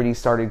celebrities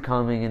started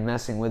coming and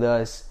messing with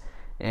us,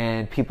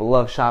 and people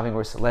love shopping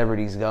where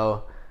celebrities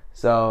go.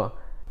 So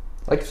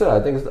like you said,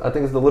 I think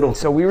it's the little.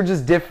 So we were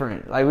just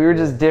different. Like we were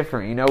just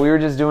different, We were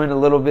just doing a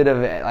little bit of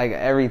like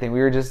everything. We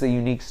were just a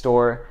unique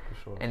store.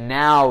 For sure. And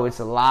now it's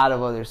a lot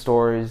of other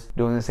stores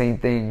doing the same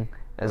thing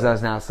as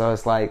us now. So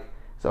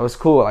it's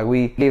cool. Like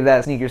we gave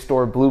that sneaker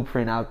store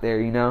blueprint out there,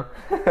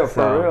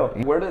 For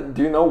real.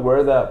 Do you know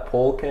where that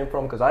poll came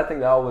from? Because I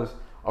think that was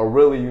a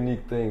really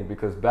unique thing.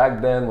 Because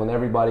back then, when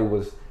everybody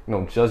was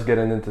just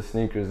getting into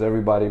sneakers,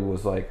 everybody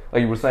was like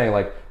you were saying,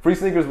 like free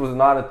sneakers was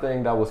not a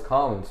thing that was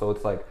common. So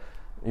it's like,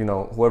 you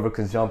know, whoever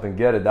could jump and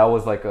get it. That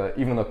was like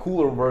even a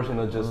cooler version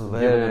of just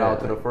giving it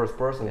out to the first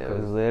person.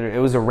 It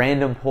was a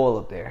random pole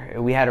up there.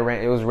 We had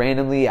it was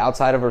randomly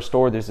outside of our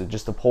store. There's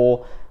just a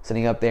pole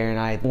sitting up there,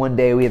 and one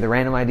day we had the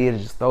random idea to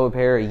just throw a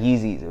pair of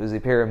Yeezys. It was a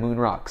pair of Moon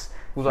Rocks.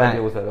 Whose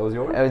idea was that? That was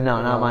yours? It was,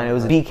 no, not mine. It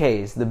was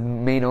BK's, the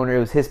main owner. It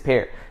was his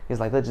pair. He was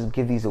like, let's just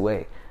give these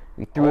away.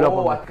 We threw it up.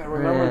 Oh, I think I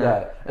remember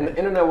that. And the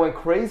internet went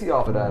crazy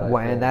off of that.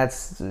 And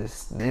that's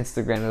just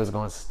Instagram. It was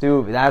going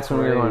stupid. That's when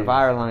we were going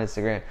viral on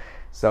Instagram.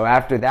 So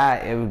after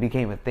that, it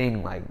became a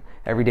thing. Like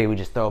every day we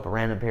just throw up a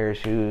random pair of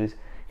shoes.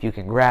 If you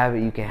can grab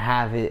it, you can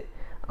have it.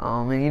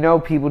 And you know,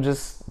 people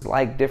just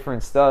like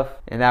different stuff.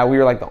 And now we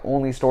were like the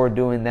only store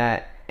doing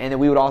that. And then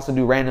we would also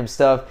do random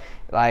stuff.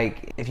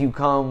 Like if you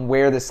come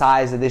wear the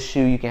size of this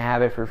shoe, you can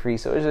have it for free.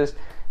 So it's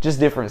just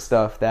different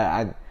stuff that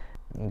I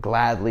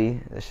gladly,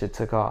 this shit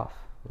took off.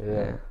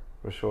 Yeah,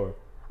 for sure.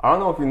 I don't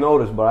know if you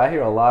noticed, but I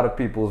hear a lot of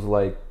people's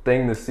like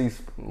thing to see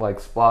like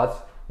spots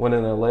when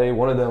in LA.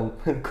 One of them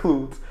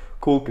includes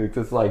Cool Kicks.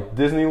 It's like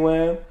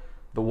Disneyland,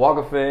 the Walk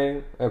of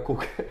Fame, and Cool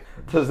Kicks.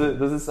 Does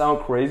it sound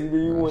crazy to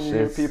you when you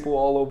hear people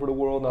all over the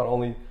world not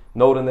only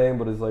know the name,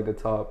 but it's like a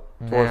top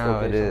tourist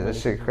location? It is. That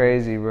shit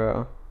crazy,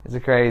 bro. It's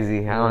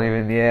crazy. I don't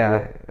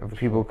even.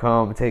 People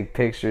come take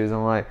pictures.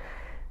 I'm like,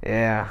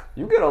 yeah.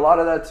 You get a lot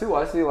of that too.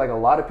 I see like a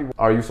lot of people.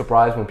 Are you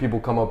surprised when people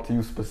come up to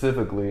you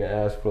specifically and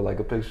ask for like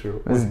a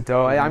picture? It's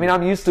dope. I mean,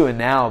 I'm used to it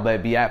now,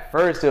 but at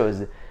first it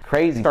was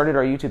crazy. We started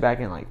our YouTube back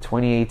in like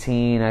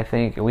 2018, I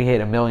think, and we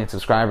hit 1 million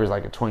subscribers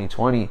like in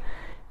 2020.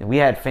 And we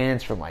had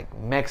fans from like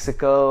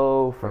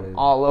Mexico, from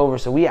all over.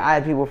 So I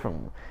had people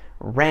from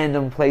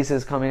random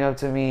places coming up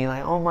to me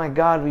like, oh my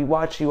God, we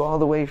watch you all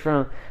the way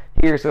from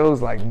here. So it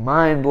was like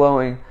mind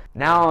blowing.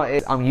 Now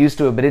I'm used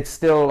to it, but it's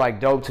still like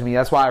dope to me.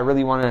 That's why I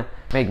really want to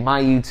make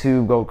my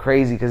YouTube go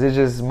crazy, because it's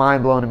just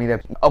mind blowing to me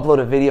that upload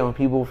a video and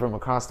people from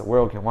across the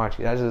world can watch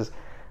it. That's just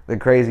the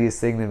craziest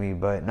thing to me.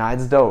 But nah,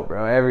 it's dope,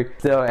 bro.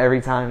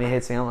 Every time it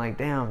hits me, I'm like,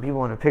 damn, people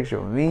want a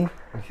picture with me.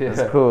 Yeah.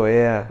 That's cool.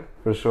 Yeah,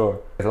 for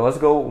sure. So let's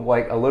go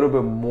like a little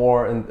bit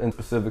more in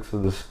specifics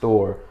of the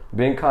store.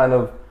 Being kind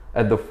of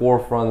at the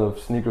forefront of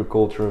sneaker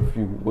culture, if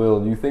you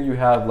will, do you think you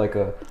have like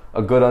a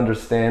good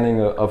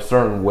understanding of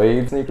certain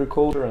waves of sneaker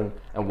culture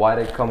and why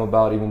they come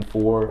about even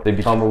before they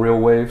become a real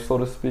wave, so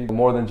to speak?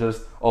 More than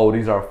just, oh,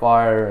 these are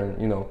fire and,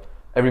 you know,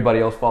 everybody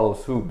else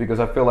follows suit. Because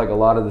I feel like a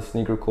lot of the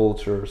sneaker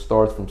culture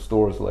starts from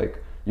stores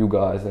like you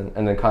guys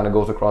and then kind of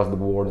goes across the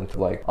board into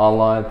like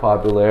online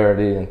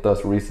popularity, and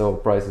thus resale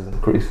prices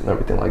increase and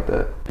everything like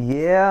that.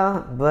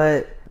 Yeah,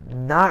 but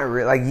not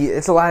really. Like,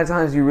 it's a lot of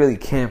times you really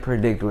can't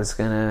predict what's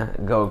gonna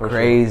go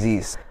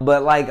crazy. Sure.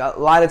 But like a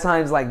lot of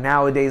times, like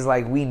nowadays,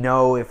 like we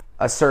know if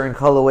a certain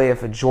colorway,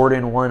 if a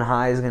Jordan 1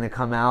 high is gonna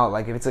come out,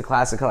 like if it's a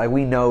classic color, like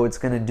we know it's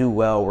gonna do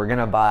well. We're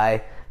gonna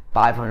buy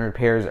 500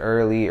 pairs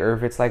early. Or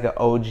if it's like an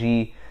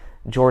OG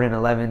Jordan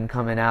 11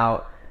 coming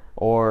out,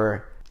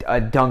 or a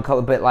dunk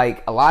color. But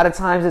like a lot of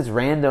times it's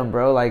random,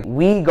 bro. Like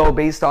we go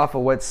based off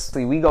of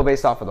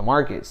the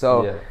market.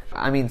 So yeah.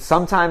 I mean,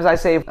 sometimes I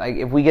say like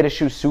if we get a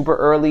shoe super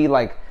early,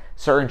 like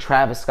certain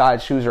Travis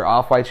Scott shoes or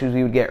Off-White shoes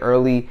we would get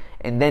early,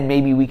 and then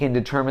maybe we can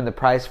determine the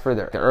price for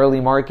the early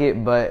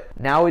market. But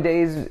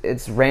nowadays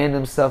it's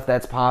random stuff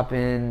that's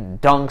popping.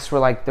 Dunks were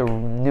like the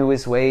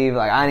newest wave.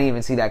 Like I didn't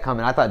even see that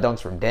coming. I thought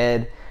dunks were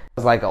dead. It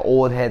was like an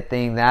old head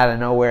thing that out of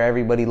nowhere.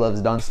 Everybody loves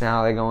dunks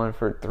now. They're going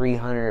for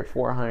 300,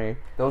 400.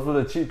 Those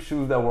were the cheap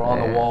shoes that were on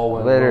the wall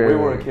when we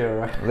were a kid,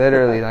 right?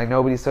 Literally, like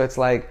nobody. So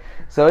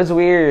it's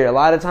weird. A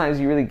lot of times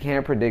you really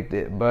can't predict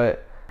it.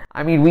 But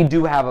I mean, we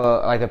do have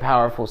a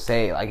powerful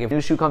say. Like if a new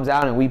shoe comes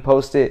out and we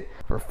post it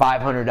for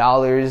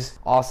 $500,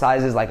 all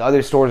sizes, like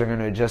other stores are going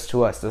to adjust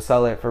to us. They'll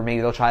sell it for, maybe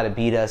they'll try to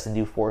beat us and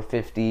do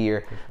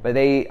 $450, but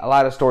a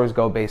lot of stores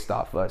go based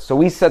off us. So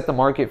we set the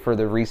market for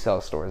the resale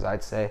stores,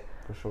 I'd say.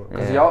 For sure.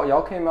 Because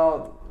y'all came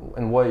out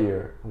in what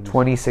year?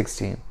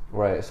 2016.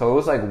 Right. So it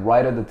was like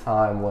right at the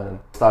time when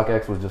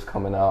StockX was just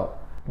coming out.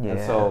 Yeah. And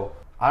so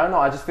I don't know.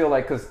 I just feel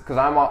like because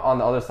I'm on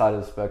the other side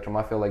of the spectrum,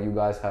 I feel like you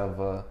guys have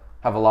a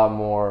lot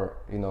more,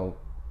 you know,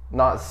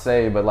 not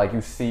say, but like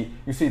you see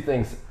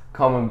things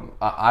coming.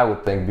 I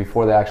would think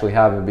before they actually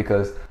happen,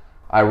 because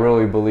I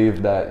really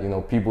believe that, you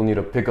know, people need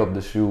to pick up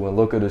the shoe and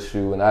look at the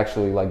shoe and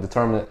actually like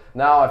determine it.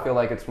 Now I feel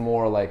like it's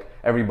more like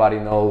everybody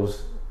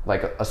knows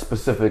like a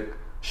specific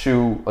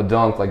shoe, a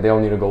dunk, like they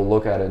don't need to go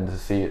look at it to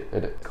see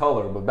it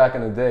color. But back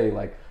in the day,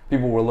 like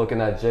people were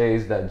looking at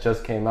J's that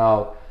just came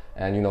out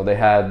and, you know, they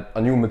had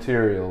a new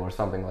material or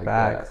something like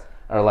that.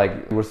 Or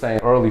like we were saying,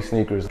 early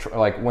sneakers,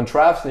 like when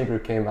Trav sneaker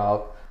came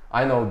out,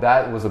 I know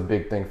that was a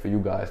big thing for you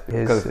guys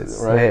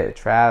because right?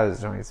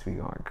 Trav's joints be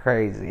going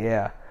crazy,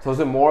 yeah. So is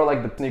it more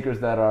like the sneakers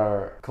that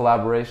are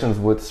collaborations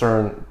with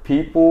certain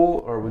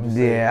people, or would you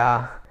say?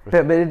 Yeah,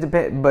 but it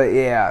depends. But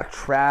yeah,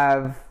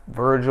 Trav,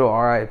 Virgil,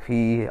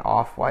 R.I.P.,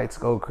 Off-Whites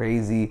go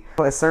crazy.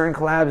 But certain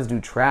collabs do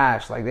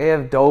trash. Like they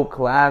have dope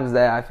collabs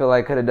that I feel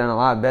like could have done a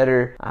lot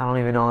better. I don't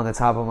even know on the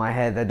top of my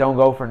head, that don't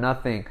go for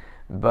nothing.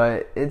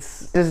 But it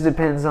just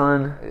depends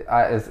on.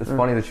 It's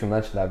funny that you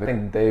mentioned that. I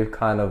think they've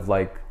kind of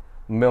like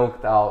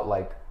milked out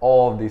like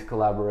all of these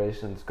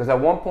collaborations? Because at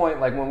one point,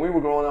 like when we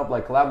were growing up,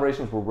 like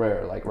collaborations were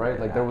rare, like right,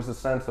 like there was a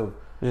sense of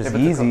just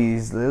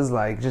Yeezys. It was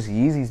like just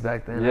Yeezys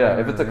back then. Yeah,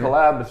 if it's a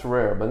collab, it's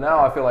rare. But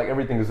now I feel like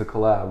everything is a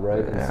collab,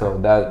 right? And so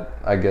that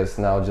I guess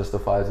now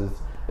justifies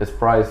its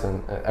price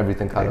and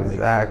everything kind of makes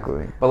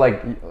sense. But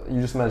like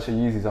you just mentioned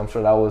Yeezys, I'm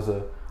sure that was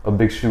a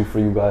big shoe for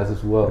you guys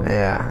as well.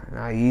 Yeah,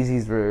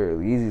 Yeezys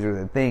were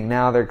the thing.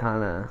 Now they're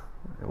kind of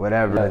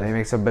whatever. Yes. They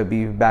make some, but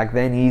back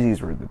then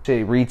Yeezys were the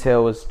shit.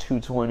 Retail was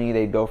 $220.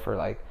 They'd go for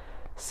like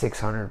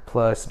 $600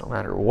 plus, no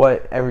matter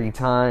what, every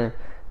time.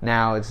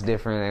 Now it's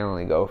different. They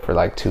only go for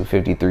like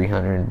 $250,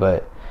 $300.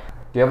 But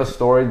do you have a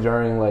story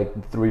during like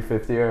the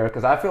 350 era?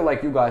 Because I feel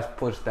like you guys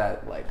pushed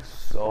that like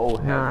so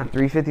heavy. Nah,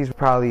 350s were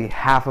probably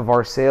half of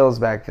our sales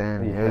back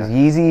then. Yeah. It was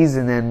Yeezys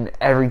and then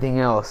everything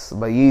else.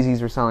 But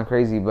Yeezys were selling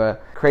crazy.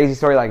 But crazy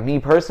story, like me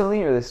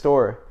personally or the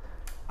store?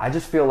 I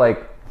just feel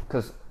like,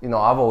 because you know,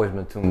 I've always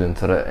been tuned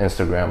into the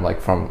Instagram, like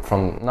from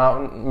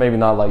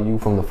not like you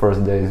from the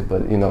first days,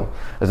 but you know,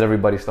 as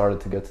everybody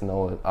started to get to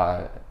know it,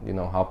 I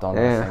hopped on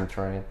the same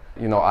train.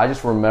 You know, I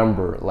just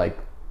remember like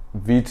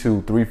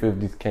V2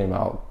 350s came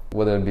out,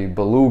 whether it be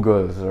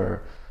Belugas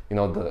or you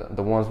know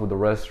the ones with the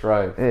red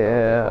stripe.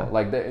 Yeah.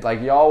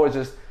 Like y'all would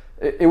just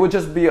it would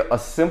just be a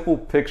simple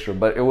picture,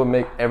 but it would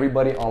make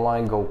everybody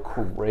online go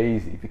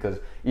crazy because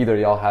either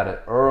y'all had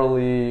it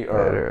early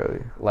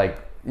or like,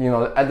 you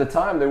know, at the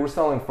time they were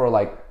selling for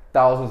like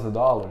thousands of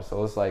dollars.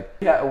 So it's like,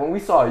 yeah, when we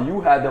saw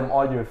you had them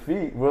on your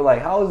feet, we're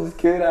like, how is this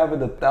kid having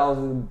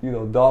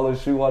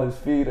 $1,000 shoe on his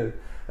feet?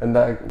 And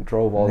that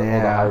drove all the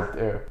hype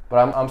there.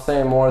 But I'm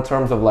saying more in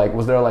terms of like,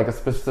 was there like a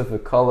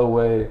specific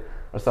colorway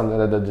or something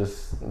that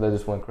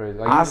just went crazy?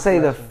 Like, I'll say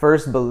the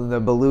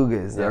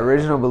Belugas, the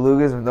original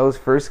Belugas, when those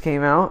first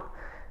came out,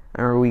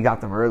 I remember we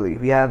got them early.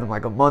 We had them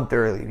like a month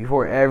early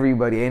before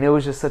everybody, and it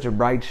was just such a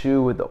bright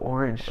shoe with the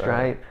orange stripe.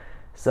 Right.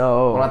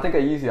 So when I think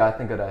of Yeezy, I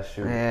think of that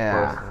shoe.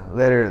 Yeah, personally.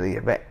 Literally.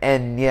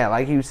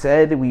 Like you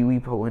said, we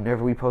put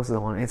whenever we posted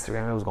them on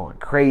Instagram, it was going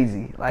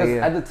crazy. Like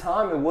at the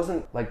time, it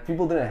wasn't like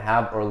people didn't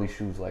have early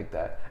shoes like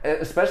that,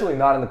 especially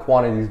not in the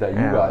quantities that you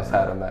guys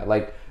had them at.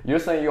 Like you're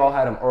saying, you all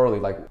had them early.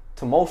 Like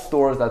to most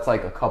stores, that's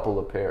like a couple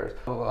of pairs.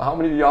 How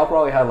many of y'all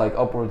probably had like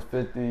upwards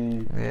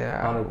 50?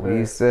 Yeah, 100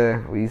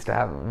 pairs? We used to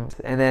have them.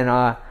 And then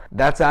I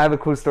have a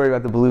cool story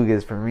about the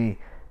Belugas for me.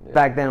 Yeah.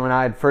 Back then when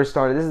I had first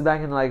started, this is back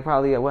in like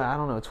probably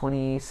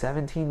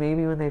 2017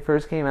 maybe when they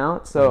first came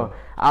out. So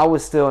I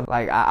was still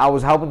like I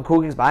was helping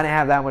Cool Kicks, but I didn't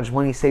have that much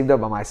money saved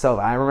up by myself.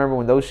 I remember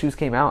when those shoes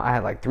came out, I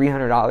had like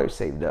 $300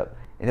 saved up.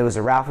 And it was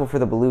a raffle for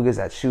the Belugas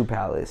at Shoe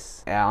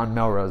Palace on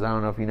Melrose. I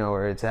don't know if you know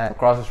where it's at.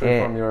 Across the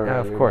street from your...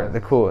 of course,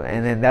 the cool.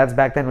 And then that's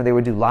back then when they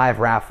would do live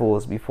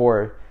raffles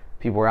before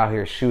people were out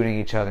here shooting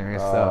each other and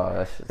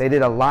stuff. They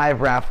did a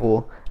live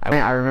raffle.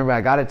 I remember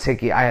I got a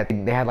ticket.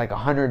 They had like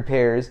 100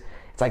 pairs.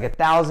 It's like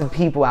 1,000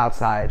 people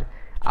outside.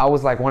 I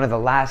was like one of the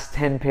last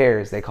 10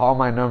 pairs. They called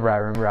my number. I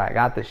remember I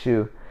got the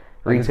shoe.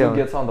 Retail. Like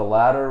gets on the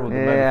ladder with the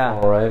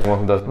megaphone, right? One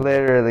who doesn't.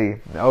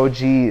 Literally.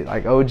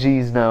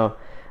 OGs know.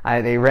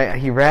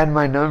 He ran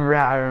my number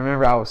out. I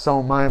remember I was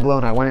so mind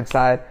blown. I went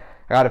inside.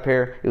 I got a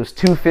pair. It was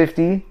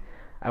 $250.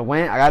 I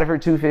got it for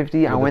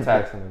 $250. I went.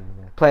 Tax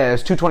it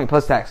was $220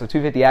 plus tax, so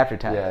 $250 after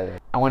tax. Yeah.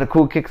 I went to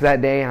Cool Kicks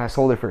that day and I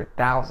sold it for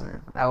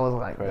 $1,000. That was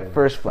like the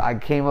first. I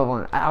came up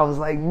on. I was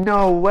like,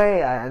 no way.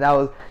 That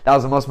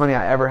was the most money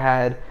I ever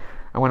had.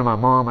 I went to my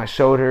mom. I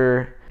showed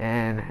her,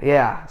 and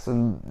yeah. So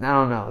I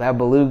don't know. That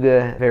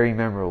Beluga, very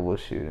memorable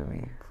shoe to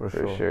me for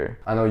sure.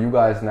 I know you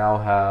guys now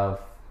have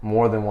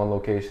more than one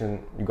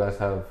location. You guys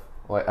have,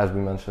 like, as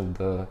we mentioned,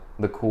 the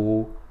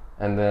Cool,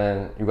 and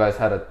then you guys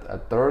had a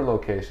third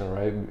location,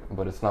 right?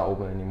 But it's not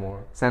open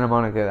anymore. Santa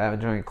Monica, that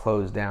joint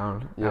closed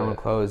down. Yeah. That one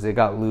closed. It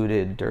got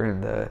looted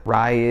during the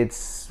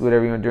riots,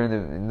 whatever you want,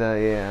 during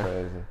the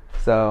Crazy.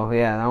 So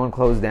yeah, that one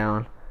closed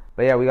down.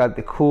 But yeah, we got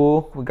the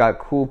Cool. We got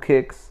Cool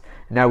Kicks.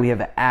 Now we have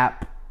an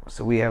app.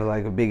 So we have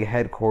like a big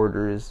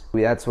headquarters.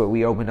 That's what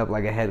we opened up,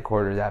 like a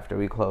headquarters after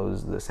we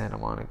closed the Santa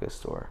Monica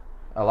store.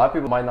 A lot of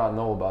people might not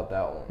know about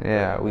that one.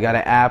 Yeah, we got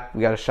an app. We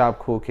got a Shop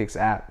Cool Kicks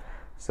app.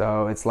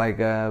 So it's like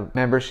a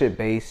membership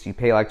based. You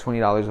pay like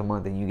 $20 a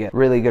month and you get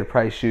really good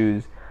price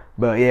shoes.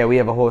 But yeah, we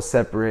have a whole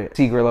separate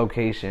secret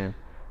location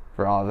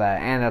for all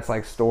that. And that's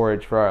like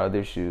storage for our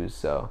other shoes.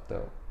 So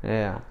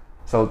yeah.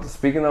 So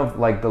speaking of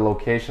like the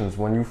locations,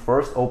 when you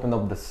first opened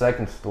up the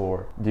second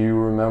store, do you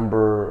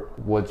remember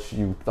what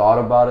you thought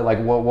about it? Like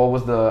what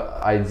was the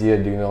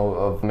idea, do you know,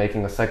 of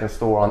making a second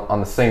store on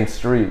the same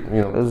street?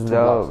 You know, it was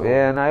dope.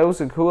 Yeah, and it was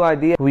a cool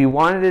idea. We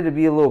wanted it to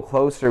be a little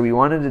closer. We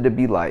wanted it to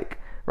be like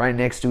right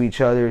next to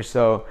each other.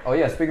 So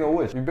speaking of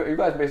which, you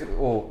guys basically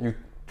you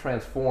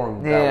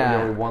transformed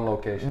that one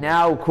location.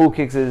 Now Cool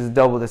Kicks is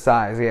double the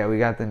size. Yeah, we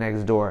got the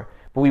next door.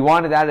 But we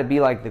wanted that to be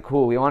like the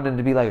Cool. We wanted it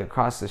to be like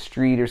across the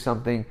street or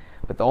something.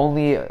 But the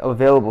only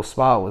available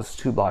spot was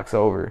 2 blocks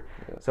over.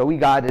 Yeah. So we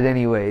got it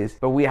anyways.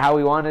 But how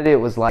we wanted it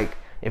was like,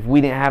 if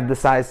we didn't have the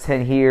size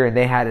 10 here and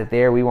they had it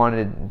there, we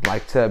wanted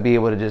like to be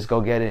able to just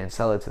go get it and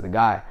sell it to the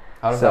guy.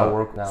 How does that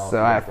work now?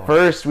 So at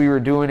first we were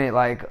doing it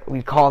like,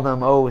 we'd call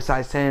them,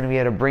 size 10, we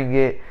had to bring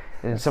it.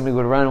 and somebody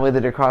would run with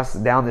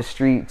it down the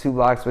street 2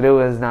 blocks, but it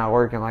was not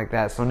working like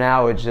that. So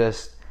now it's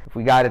just, if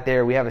we got it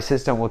there, we have a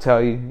system, we'll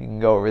tell you can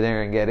go over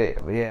there and get it.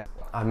 But yeah.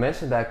 I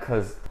mentioned that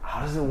because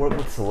how does it work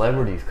with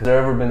celebrities? Because there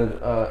ever been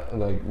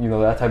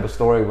that type of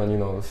story when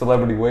a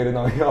celebrity waited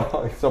on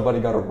y'all, like somebody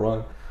got to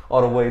run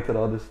all the way to the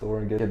other store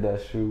and get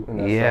that shoe?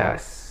 And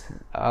yes,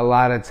 a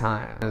lot of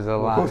times. There's a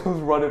lot.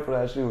 Who's running for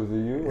that shoe? Is it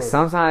you? Or?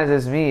 Sometimes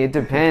it's me. It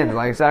depends.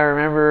 Like, so I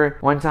remember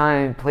one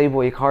time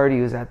Playboy Cardi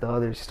was at the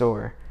other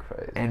store.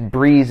 Crazy. And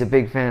Bree's a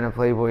big fan of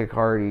Playboy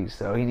Cardi,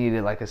 so he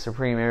needed like a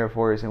Supreme Air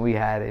Force, and we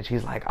had it.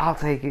 She's like, I'll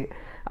take it.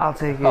 Oh,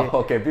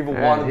 okay, people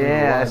want to.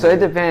 Yeah, so it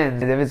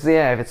depends. If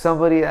it's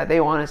somebody that they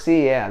want to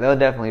see, yeah, they'll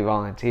definitely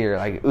volunteer.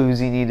 Like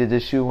Uzi needed the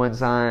shoe one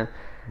time.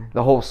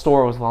 The whole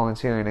store was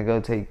volunteering to go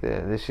take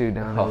the shoe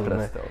down.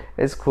 That's dope.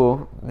 It's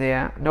cool.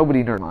 Yeah,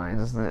 nobody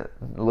minds. A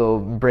little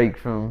break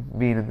from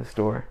being in the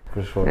store.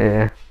 For sure.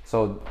 Yeah.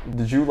 So,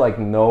 did you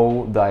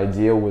know the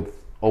idea with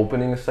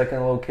opening a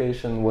second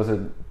location? Was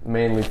it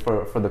mainly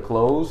for the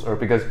clothes, or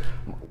because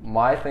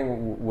my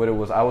thing with it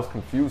was I was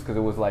confused because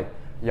it was like,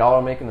 y'all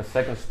are making a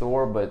second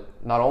store, but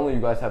not only you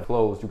guys have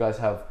clothes, you guys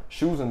have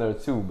shoes in there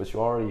too, but you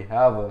already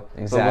have a...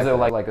 Exactly. So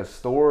was it like a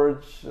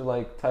storage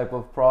type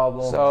of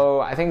problem?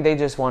 So I think they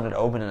just wanted to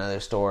open another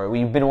store.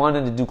 We've been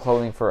wanting to do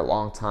clothing for a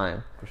long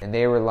time. And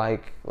they were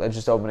like, let's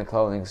just open a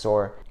clothing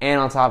store. And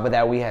on top of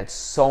that, we had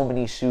so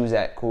many shoes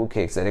at Cool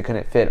Kicks that it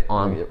couldn't fit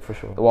on for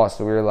sure. the wall.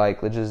 So we were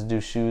like, let's just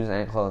do shoes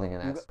and clothing.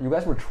 And you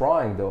guys were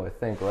trying though, I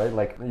think, right?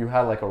 Like you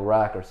had like a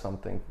rack or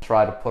something.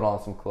 Try to put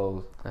on some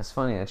clothes. That's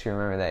funny that you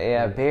remember that.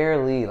 Yeah,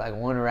 barely. Like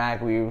one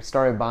rack. We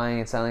started buying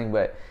and selling,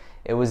 but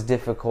it was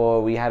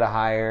difficult. We had to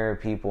hire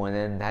people,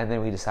 and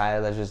then we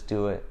decided, let's just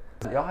do it.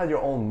 Y'all had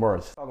your own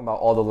merch. Talking about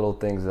all the little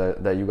things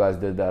that you guys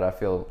did that I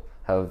feel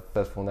have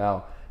successful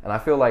now. And I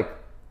feel like,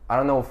 I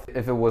don't know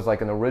if it was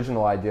like an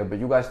original idea, but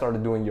you guys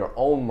started doing your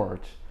own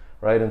merch,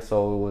 right? And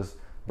so it was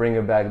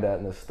bringing back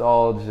that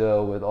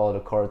nostalgia with all the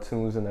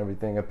cartoons and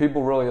everything. And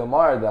people really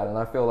admired that. And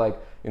I feel like,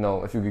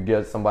 if you could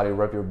get somebody to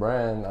rep your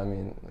brand, I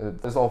mean,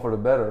 it's all for the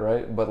better,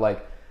 right? But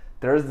like,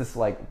 there's this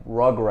like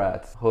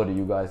Rugrats hoodie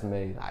you guys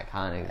made.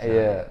 Iconic.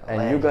 Yeah,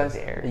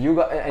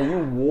 and you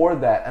wore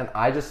that, and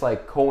I just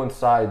like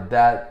coincide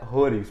that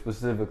hoodie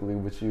specifically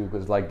with you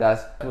because like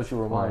that's what you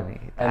remind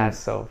me. That's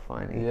so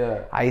funny.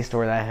 Yeah, I used to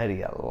wear that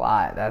hoodie a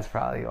lot. That's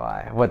probably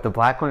why. What, the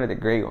black one or the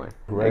gray one?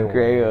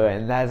 Gray one.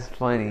 And that's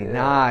funny.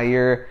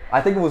 Yeah.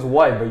 I think it was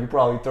white, but you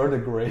probably turned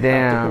it gray.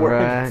 Damn,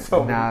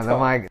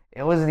 bro.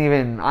 It wasn't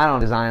even. I don't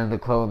design the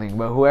clothing,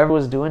 but whoever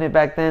was doing it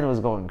back then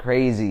was going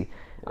crazy.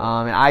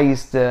 And I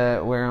used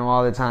to wear them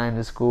all the time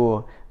to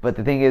school. But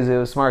the thing is, it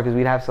was smart because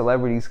we'd have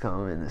celebrities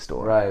come in the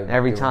store. Right.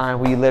 Every time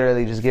we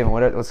literally just give them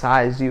what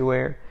size do you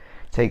wear?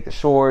 Take the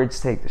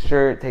shorts, take the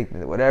shirt, take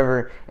the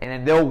whatever, and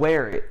then they'll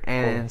wear it.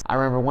 And I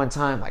remember one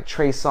time, like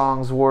Trey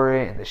Songz wore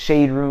it, and the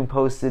Shade Room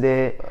posted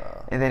it,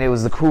 and then it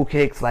was the Cool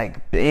Kicks,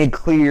 like big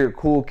clear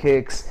Cool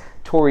Kicks,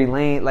 Tory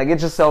Lane, like it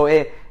just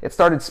it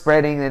started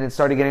spreading, and it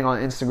started getting on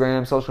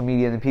Instagram, social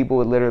media, and then people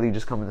would literally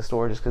just come in the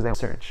store just because they had a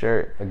certain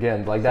shirt.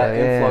 Again, like that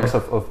influx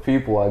of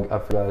people, I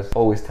feel like it's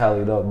always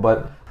tallied up.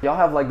 But y'all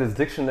have like this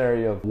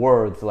dictionary of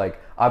words. Like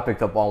I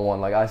picked up on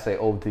one. Like I say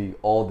OD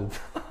all the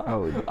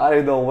time. I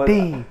didn't know what.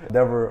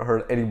 Never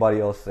heard anybody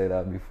else say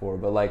that before.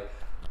 But like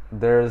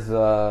there's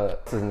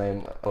what's his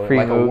name?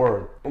 Like a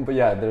word. But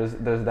yeah, there's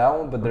that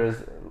one. But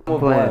there's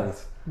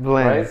blends.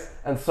 Right?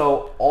 And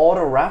so all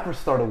the rappers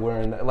started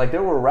wearing that. Like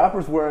there were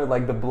rappers wearing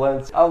like the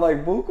blends. I was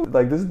like, Buku,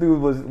 like this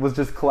dude was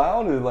just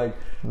clowning, like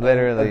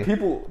literally. And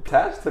people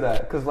attached to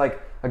that because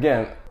like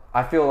again,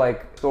 I feel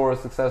like store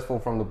is successful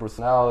from the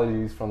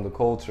personalities, from the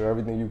culture,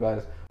 everything you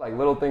guys like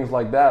little things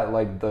like that,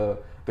 like the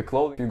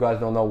clothing. You guys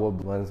don't know what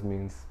blends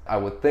means. I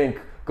would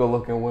think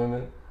good-looking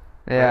women.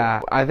 Yeah,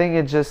 right? I think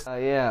it's just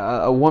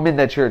a woman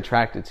that you're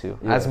attracted to. Yeah.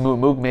 That's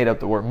Mook made up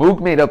the word. Mook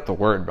made up the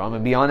word, bro. I'm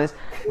gonna be honest.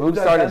 Mook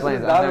started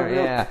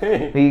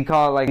blends. He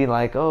called like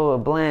a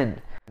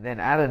blend. Then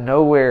out of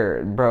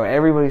nowhere, bro,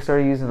 everybody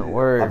started using the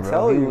word. I'm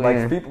telling you,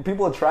 like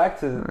people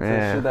attract to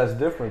shit that's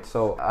different.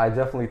 So I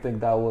definitely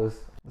think that was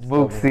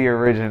Mook's the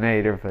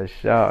originator for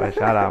sure.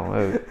 Shout out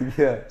Mook.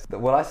 Yeah.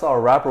 When I saw a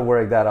rapper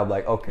wearing that, I'm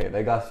like, okay,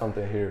 they got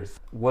something here.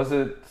 Was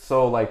it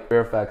so like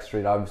Fairfax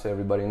Street? Obviously,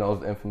 everybody knows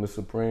the infamous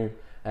Supreme.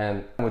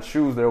 And with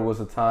shoes, there was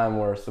a time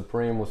where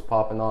Supreme was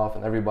popping off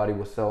and everybody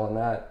was selling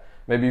that.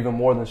 Maybe even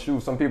more than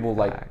shoes. Some people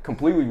like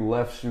completely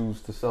left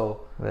shoes to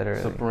sell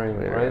Supreme,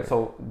 right?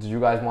 So did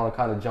you guys want to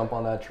kind of jump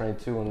on that train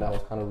too? And that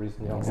was kind of the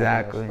reason y'all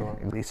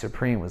Exactly.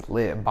 Supreme was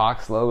lit.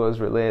 Box logos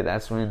were lit.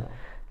 That's when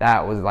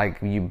that was like,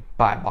 you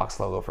buy a box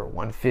logo for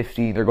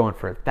 $150. They're going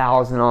for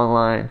 $1,000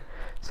 online.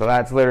 So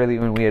that's literally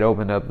when we had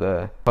opened up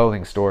the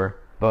clothing store.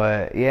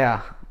 But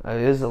yeah.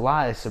 There's a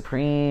lot.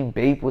 Supreme,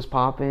 Bape was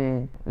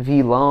popping,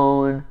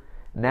 V-Lone.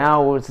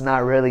 Now it's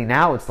not really.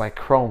 Now it's like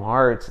Chrome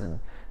Hearts and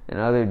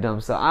other dumb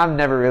stuff. I've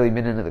never really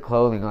been into the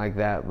clothing like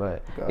that,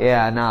 but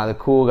the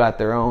Cool got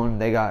their own.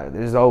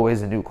 There's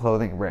always a new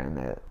clothing brand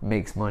that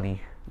makes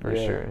money for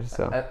sure.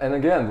 So and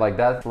again, like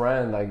that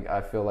trend, like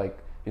I feel like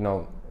you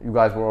know, you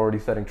guys were already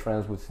setting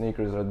trends with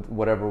sneakers or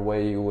whatever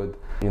way you would,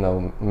 you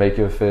know, make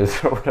your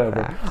fizz or whatever.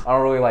 I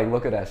don't really like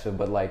look at that shit,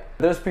 but like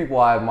there's people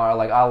I admire.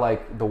 Like I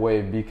like the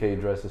way BK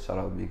dresses. Shout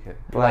out BK.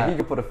 But like he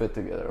could put a fit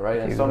together, right?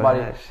 And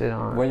somebody,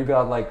 when you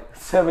got like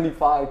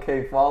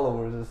 75K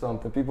followers or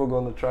something, people are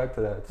going to attract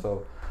to that.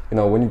 So, you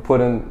know, when you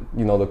put in,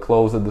 you know, the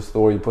clothes of the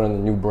store, you put in the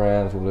new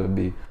brands, whether it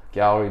be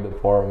gallery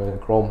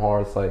department, Chrome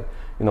Hearts, like,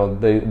 you know,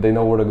 they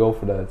know where to go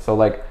for that. So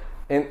like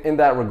in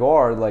that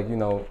regard, like, you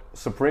know,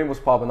 Supreme was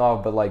popping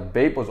off, but like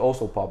Bape was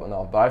also popping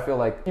off. But I feel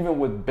like even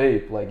with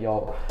Bape, like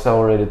y'all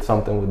accelerated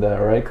something with that,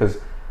 right? Because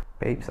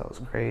Bape sells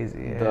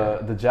crazy. Yeah.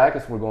 The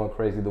jackets were going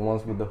crazy. The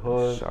ones with the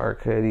hood,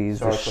 shark hoodies,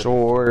 the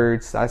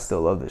shorts. I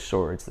still love the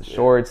shorts. The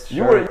shorts.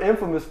 You were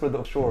infamous for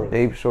the shorts.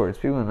 Bape shorts.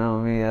 People know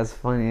me. That's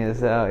funny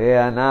as hell.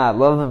 Yeah, nah, I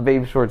love them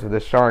Bape shorts with the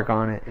shark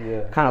on it.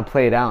 Yeah. Kind of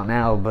played out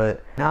now,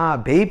 but nah,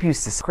 Bape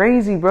used to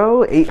crazy,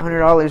 bro.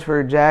 $800 for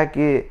a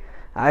jacket.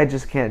 I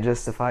just can't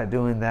justify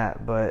doing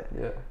that, but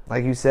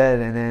like you said,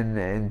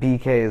 and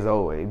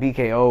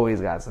BK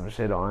always got some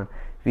shit on.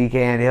 BK,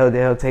 and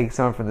he'll take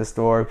some from the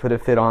store, put a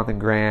fit on the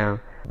gram,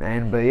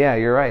 but yeah,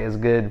 you're right, it's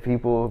good.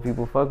 People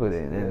fuck with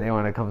it, and they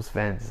want to come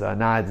spend. So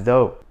nah, it's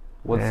dope.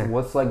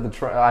 What's like the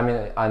trend? I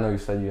mean, I know you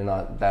said you're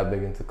not that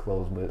big into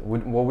clothes, but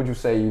what would you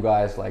say you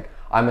guys like?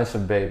 I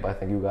mentioned Bape. I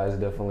think you guys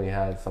definitely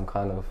had some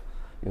kind of,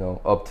 you know,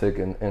 uptick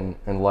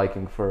in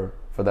liking for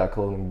that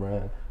clothing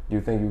brand. Do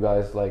you think you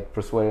guys like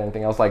persuaded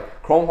anything else?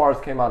 Like Chrome Hearts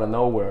came out of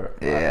nowhere,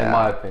 in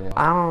my opinion.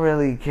 I don't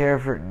really care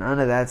for none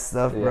of that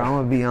stuff, bro. I'm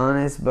gonna be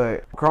honest,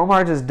 but Chrome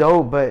Hearts is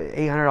dope. But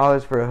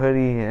 $800 for a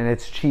hoodie and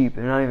it's cheap.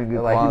 They're not even good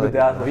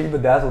quality. He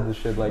bedazzled the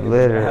shit like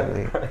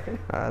literally.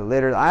 I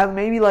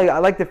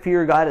like the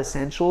Fear God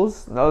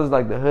Essentials. Those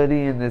like the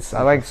hoodie and this.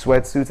 I like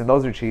sweatsuits and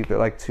those are cheap. They're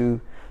like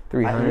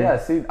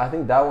 $200-$300. See, I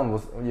think that one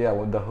was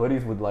with the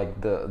hoodies with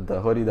like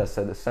the hoodie that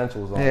said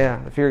Essentials on.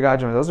 Yeah, the Fear God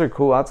joint. Those are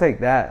cool. I'll take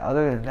that.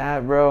 Other than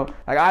that, bro,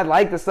 like I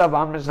like the stuff.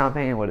 I'm just not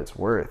paying what it's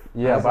worth.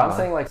 Yeah, but I'm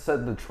saying like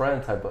set the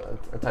trend type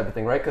of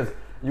thing, right? Because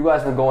you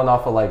guys were going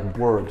off of like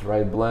words,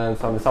 right? Blend,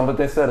 something. But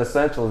they said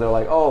Essentials. They're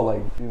like, oh,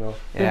 like, you know,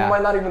 people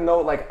might not even know.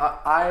 Like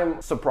I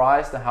am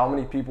surprised at how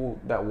many people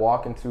that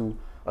walk into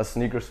a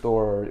sneaker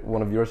store or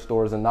one of your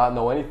stores and not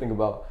know anything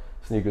about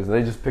sneakers.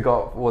 They just pick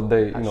up what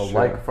they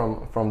like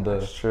from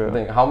the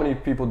thing. How many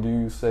people do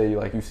you say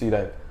like you see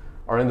that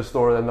are in the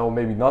store that know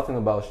maybe nothing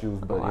about shoes,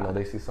 but you know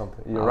they see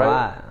something? You're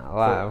right. A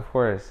lot, of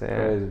course. Yeah.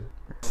 Crazy.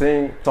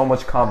 Seeing so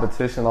much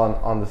competition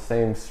on the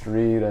same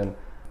street, and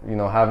you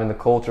know having the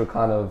culture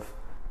kind of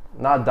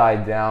not die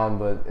down,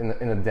 but in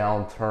a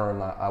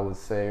downturn, I would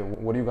say.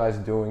 What are you guys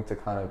doing to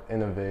kind of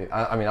innovate?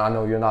 I mean, I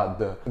know you're not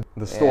the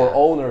store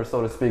owner,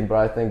 so to speak, but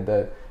I think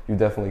that you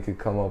definitely could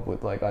come up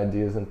with like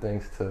ideas and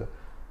things to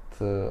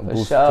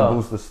boost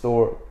the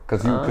store,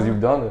 because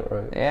you've done it,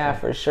 right? Yeah,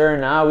 for sure.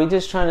 Nah, we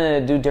just trying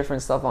to do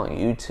different stuff on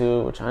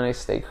YouTube. We're trying to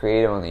stay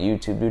creative on the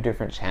YouTube, do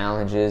different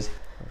challenges,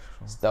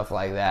 stuff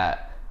like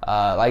that.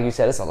 Like you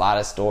said, it's a lot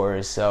of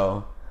stores,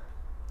 so.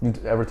 You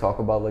ever talk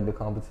about like the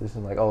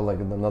competition, like like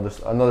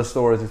another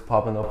store is just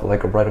popping up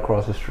like right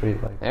across the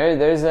street? Like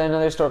there's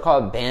another store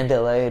called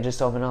Bandele. It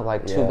just opened up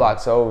like 2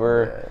 blocks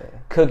over. Yeah.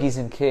 Cookies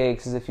and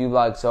Kicks is a few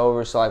blocks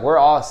over. So like we're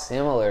all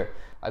similar.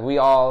 Like we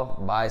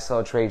all buy,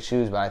 sell, trade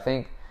shoes, but I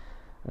think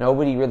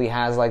nobody really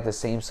has like the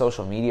same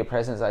social media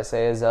presence I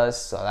say as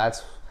us. So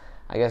that's,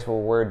 I guess, where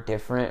we're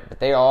different. But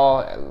they're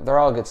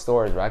all good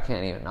stores, but I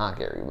can't even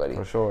knock everybody.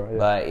 For sure. Yeah.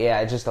 But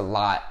yeah, it's just a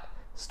lot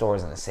of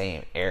stores in the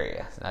same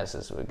area. That's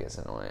just what gets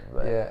annoying.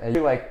 But yeah, and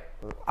you're like,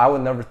 I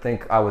would never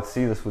think I would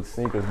see this with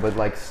sneakers, but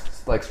like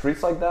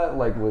streets like that,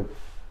 like would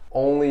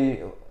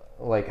only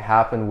like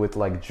happen with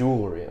like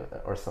jewelry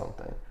or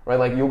something, right?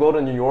 Like you'll go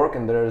to New York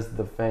and there's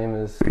the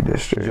famous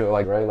district,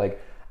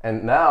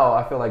 and now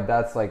I feel like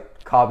that's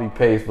like copy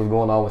paste what's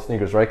going on with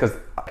sneakers, right? Because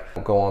I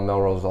don't go on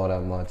Melrose all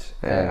that much,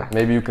 and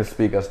maybe you can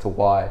speak as to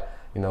why,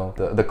 you know,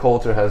 the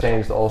culture has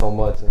changed all so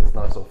much and it's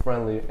not so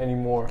friendly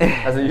anymore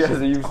as it used to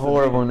be.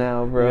 Horrible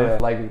now, bro. Yeah,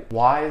 like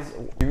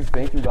do you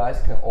think you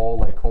guys can all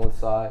like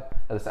coincide?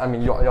 I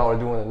mean, y'all are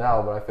doing it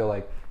now, but I feel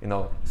like, you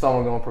know, some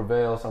are gonna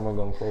prevail, some are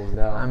gonna close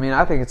down. I mean,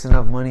 I think it's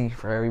enough money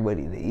for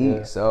everybody to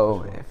eat.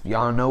 So if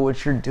y'all know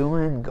what you're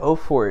doing, go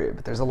for it.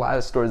 But there's a lot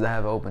of stores that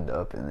have opened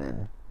up and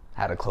then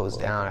had to close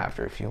down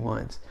after a few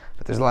months.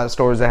 But there's a lot of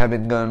stores that have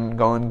been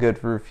going good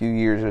for a few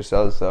years or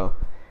so. So,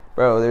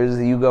 bro,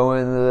 you go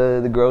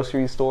in the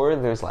grocery store,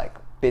 there's like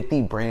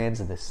 50 brands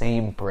of the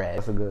same bread.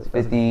 That's a good.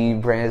 50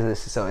 brands of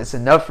this. So it's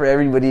enough for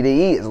everybody to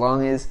eat as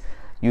long as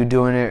you're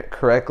doing it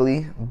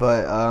correctly.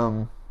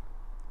 But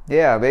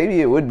yeah,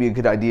 maybe it would be a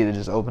good idea to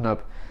just open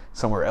up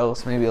somewhere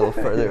else, maybe a little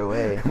further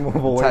away. Move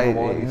away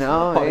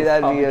from maybe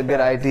that'd be a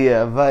good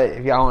idea. But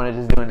if y'all want to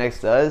just do it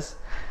next to us,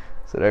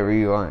 it's whatever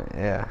you want.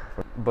 Yeah.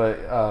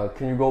 But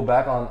can you go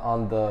back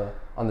on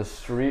the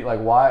street?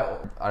 Like why?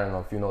 I don't know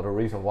if you know the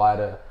reason why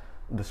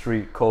the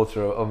street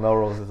culture of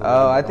Melrose is.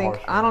 I think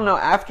I don't know.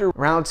 After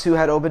round 2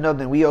 had opened up,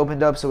 then we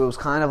opened up, so it was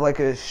kind of like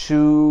a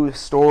shoe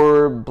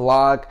store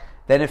block.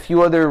 Then a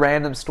few other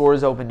random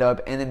stores opened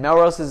up, and then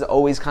Melrose has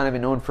always kind of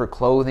been known for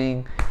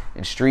clothing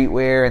and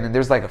streetwear. And then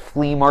there's like a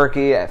flea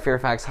market at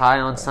Fairfax High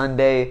on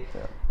Sunday.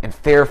 Yeah. And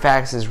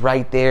Fairfax is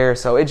right there.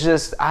 So it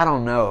just, I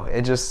don't know.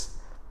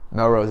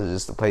 Melrose is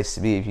just the place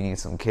to be if you need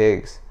some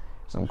kicks,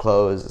 some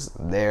clothes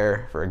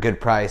there for a good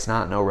price,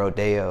 not no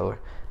Rodeo.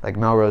 Like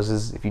Melrose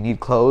is, if you need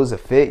clothes, a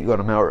fit, you go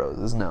to Melrose.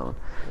 It's known.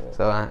 Yeah.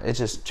 So it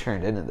just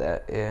turned into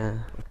that, yeah.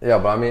 Yeah,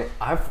 but I mean,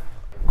 I've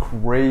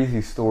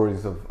crazy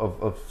stories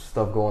of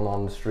stuff going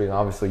on in the street. And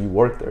obviously, you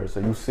work there, so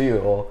you see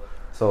it all.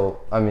 So,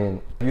 I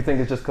mean, do you think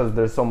it's just because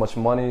there's so much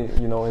money,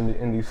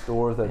 in these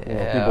stores that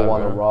people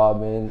want to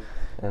rob in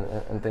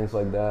and things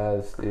like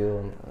that, steal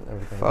and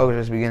everything? Folks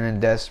just be getting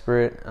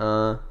desperate.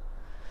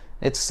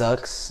 It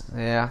sucks,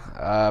 yeah.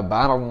 But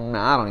I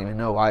don't even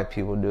know why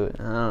people do it.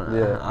 I don't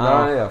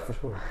know. Yeah, for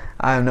sure.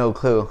 I have no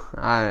clue.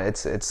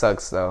 It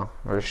sucks though,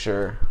 for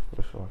sure.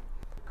 For sure.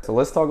 So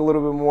let's talk a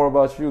little bit more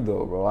about you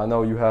though, bro. I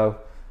know you have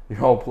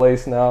your own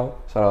place now.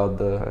 Shout out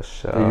the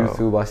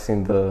YouTube. I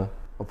seen the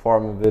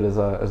apartment vid as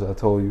I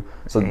told you.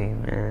 So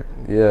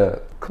yeah,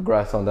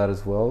 congrats on that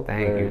as well.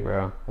 Thank you,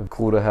 bro.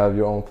 Cool to have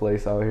your own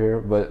place out here.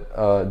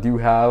 But do you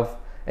have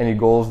any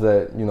goals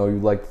that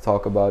you'd like to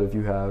talk about, if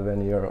you have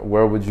any, or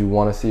where would you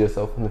want to see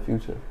yourself in the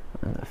future?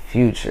 In the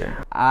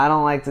future, I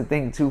don't like to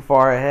think too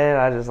far ahead.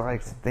 I just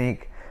like to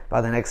think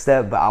about the next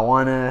step. But I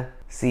want to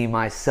see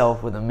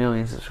myself with 1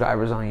 million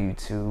subscribers on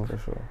YouTube. For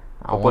sure.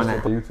 I want to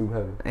push the YouTube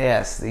heavy.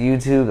 Yes, the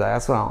YouTube.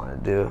 That's what I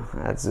want to do.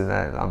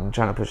 I'm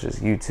trying to push this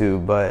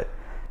YouTube. But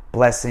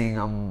blessing,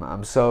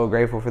 I'm so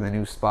grateful for the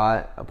new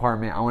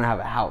apartment. I want to have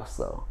a house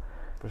though.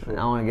 For sure.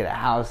 I want to get a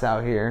house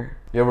out here.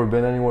 You ever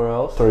been anywhere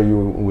else, or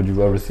would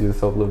you ever see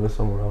yourself living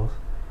somewhere else?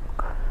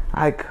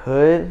 I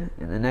could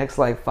in the next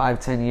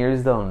 5-10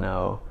 years though.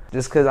 No,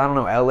 just because I don't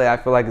know, LA I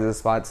feel like is a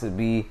spot to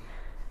be,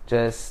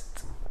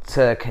 just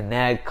to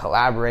connect,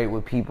 collaborate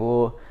with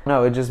people.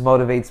 No, it just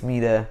motivates me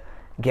to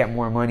get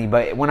more money.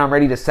 But when I'm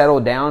ready to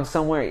settle down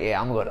somewhere,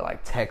 I'm gonna go to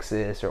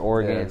Texas or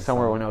Oregon,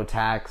 somewhere with no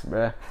tax,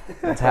 bruh.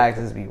 The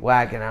taxes be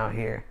whacking out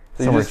here.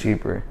 So much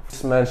cheaper.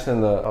 Just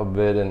mentioned a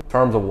bit in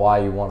terms of why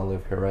you want to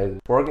live here, right?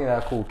 Working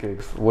at Cool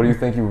Kicks, what do you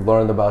think you've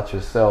learned about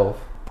yourself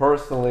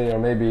personally, or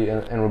maybe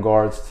in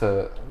regards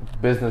to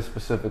business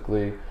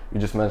specifically? You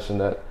just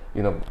mentioned that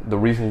the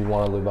reason you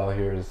want to live out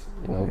here is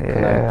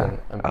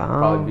connecting and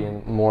probably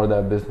being more of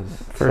that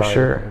business for side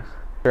sure. Of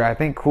things. I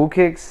think Cool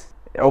Kicks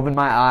opened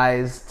my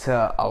eyes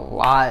to a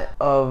lot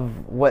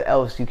of what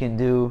else you can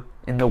do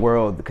in the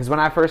world. Because when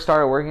I first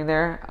started working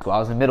there, I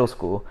was in middle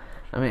school.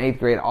 I'm in 8th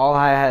grade. All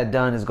I had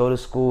done is go to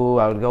school.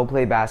 I would go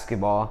play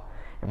basketball.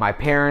 And my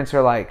parents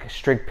are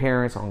strict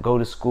parents on go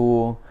to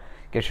school,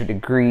 get your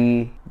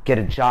degree, get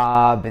a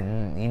job,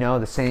 and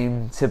the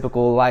same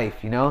typical life,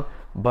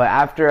 But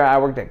after I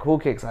worked at Cool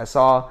Kicks, I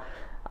saw,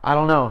 I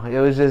don't know,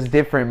 it was just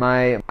different.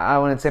 I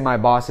wouldn't say my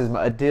bosses,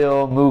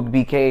 Adil, Moog,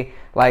 BK,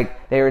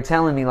 they were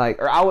telling me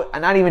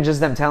not even just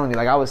them telling me,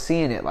 I was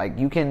seeing it,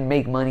 you can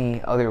make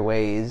money other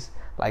ways.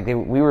 We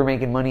were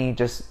making money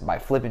just by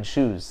flipping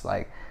shoes,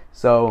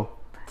 so.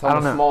 I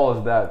don't know. Small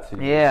as that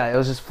too. Yeah, it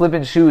was just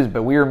flipping shoes,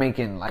 but we were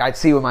making I'd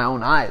see with my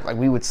own eyes.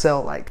 We would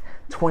sell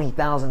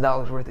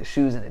 $20,000 worth of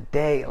shoes in a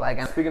day.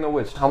 Speaking of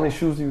which, how many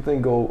shoes do you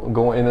think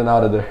go in and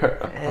out of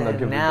there on a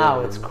given day?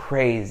 Now it's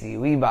crazy.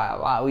 We buy a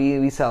lot.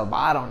 We sell.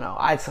 I don't know.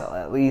 I'd sell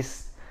at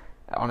least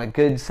on a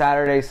good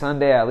Saturday,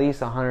 Sunday, at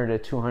least 100 to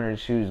 200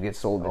 shoes get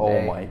sold a day.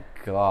 Oh my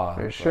God.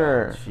 For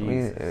sure.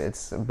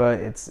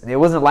 It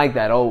wasn't like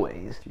that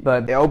always.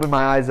 But it opened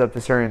my eyes up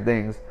to certain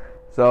things.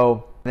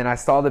 So then I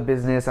saw the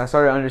business. I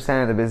started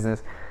understanding the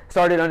business.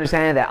 Started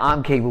understanding that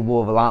I'm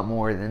capable of a lot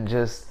more than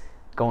just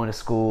going to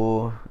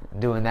school,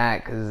 doing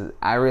that. Because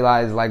I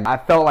realized, I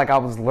felt like I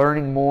was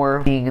learning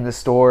more being in the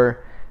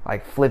store,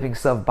 flipping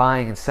stuff,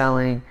 buying and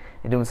selling,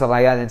 and doing stuff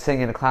like that, than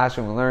sitting in the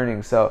classroom and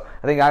learning. So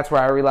I think that's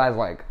where I realized,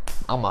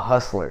 I'm a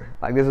hustler.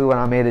 This is what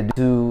I'm made to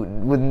do.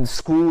 When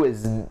school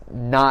is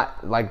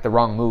not, the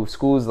wrong move.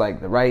 School is,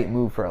 the right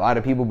move for a lot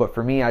of people. But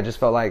for me, I just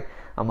felt like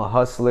I'm a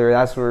hustler.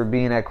 That's where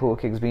being at Cool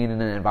Kicks, being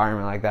in an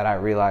environment like that, I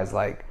realized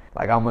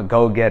I'm a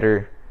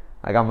go-getter.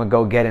 I'm gonna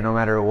go get it no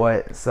matter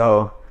what.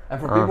 So.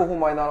 And for people who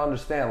might not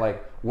understand,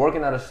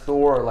 working at a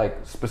store,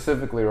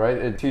 specifically, right?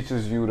 It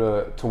teaches you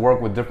to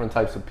work with different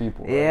types of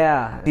people. Right?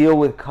 Yeah, deal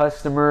with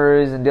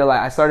customers and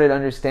I started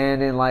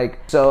understanding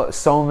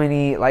so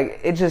many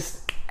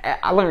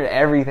I learned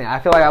everything. I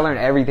feel like I learned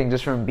everything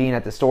just from being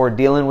at the store,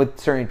 dealing with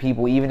certain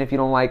people. Even if you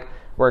don't like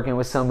working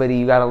with somebody,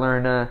 you gotta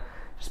learn to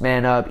just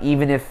man up.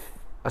 Even if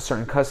a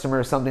certain customer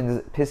or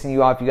something's pissing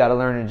you off, you got to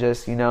learn to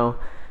just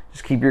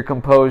keep your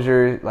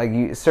composure.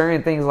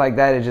 Certain things like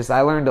that.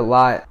 I learned a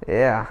lot.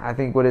 Yeah, I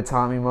think what it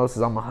taught me most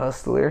is I'm a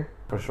hustler.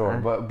 For sure.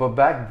 But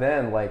back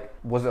then,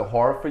 was it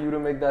hard for you to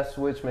make that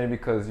switch? Maybe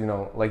because,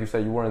 like you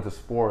said, you weren't into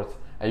sports.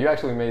 And you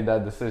actually made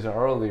that decision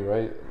early,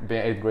 right?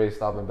 Being 8th grade,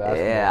 stopping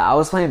basketball. Yeah, I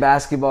was playing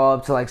basketball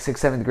up to 6th,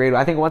 7th grade.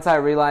 I think once I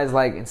realized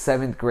in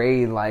 7th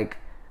grade,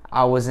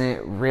 I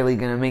wasn't really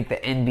going to make the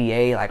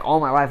NBA. All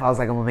my life I was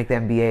I'm going to make the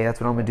NBA. That's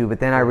what I'm going to do. But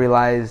then I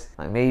realized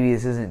maybe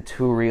this isn't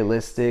too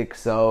realistic.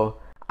 So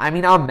I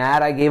mean, I'm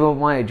mad I gave up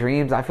my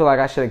dreams. I feel like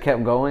I should have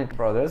kept going.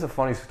 Bro, there's a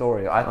funny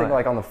story. I think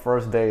like on the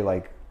first day,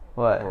 like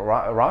what?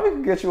 Rami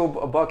could get you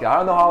a bucket. I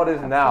don't know how it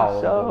is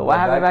now. So, what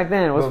happened back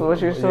then?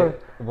 What's your story?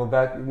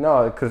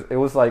 Yeah, because it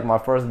was like my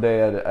first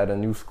day at a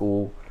new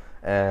school,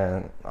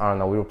 and I don't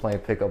know, we were playing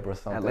pickup or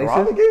something.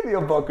 Rami gave me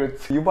a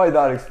bucket. You might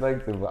not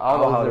expect it, but I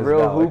don't know how it is real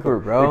now. hooper,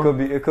 bro.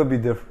 It could be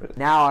different.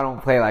 Now I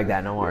don't play like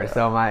that no more.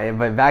 Yeah.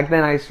 But back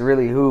then I used to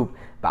really hoop,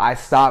 but I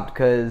stopped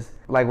because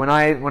like when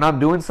I'm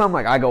doing something,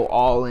 like I go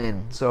all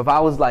in. So if I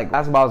was like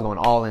basketball, I was going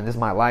all in. This is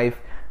my life.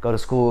 Go to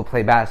school,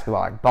 play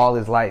basketball. Like ball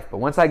is life. But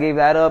once I gave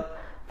that up,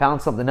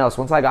 found something else.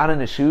 Once I got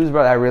into shoes,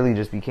 bro, that really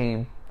just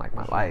became like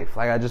my life.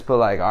 Like I just put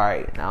like, all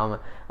right,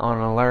 now I want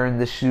to learn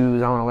the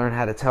shoes. I want to learn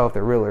how to tell if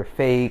they're real or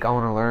fake. I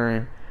want to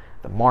learn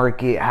the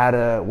market,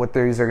 what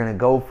these are gonna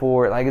go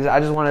for. Like I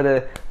just wanted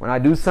to, when I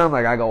do something,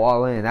 like I go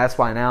all in. That's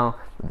why now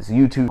with this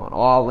YouTube on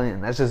all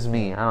in. That's just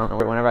me. I don't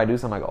know. Whenever I do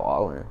something, I go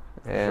all in.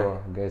 Yeah.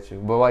 Sure, I get you.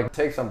 But like,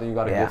 take something, you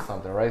gotta get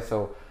something, right?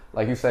 So,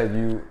 like you said,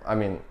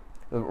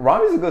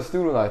 Rami's a good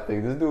student. I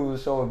think this dude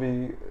was showing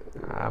me.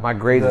 My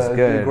grades is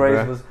good. The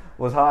grades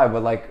was high,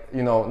 but like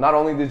not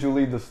only did you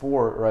leave the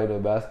sport right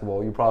of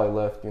basketball, you probably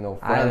left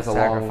friends along.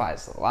 I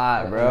sacrificed a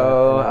lot,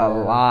 bro, a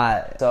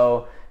lot.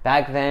 So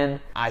back then,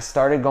 I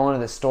started going to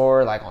the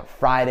store like on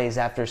Fridays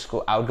after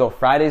school. I would go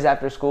Fridays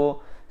after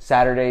school,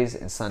 Saturdays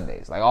and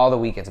Sundays, like all the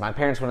weekends. My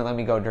parents wouldn't let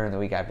me go during the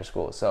week after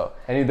school, so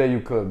any day you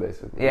could,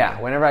 basically.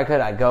 Yeah, whenever I could,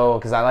 I'd go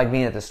because I like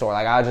being at the store.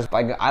 Like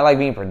I like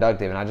being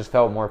productive, and I just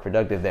felt more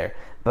productive there.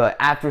 But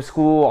after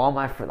school,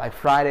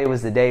 Friday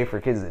was the day for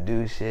kids to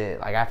do shit.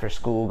 Like after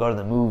school, go to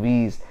the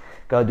movies,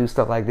 go do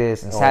stuff like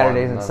this. And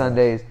Saturdays and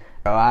Sundays,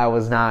 bro, I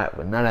was not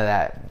with none of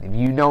that. If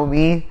you know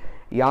me,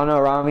 y'all know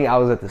Rami, I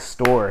was at the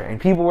store. And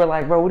people were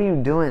like, bro, what are you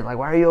doing? Like,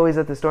 why are you always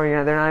at the store?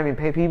 They're not even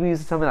paying. People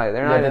used to tell me like,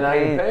 they're not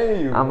even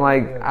paying you. I'm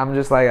like, I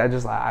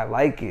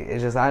like it.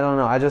 It's just, I don't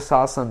know. I just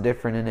saw something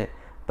different in it.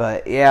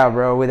 But yeah,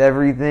 bro, with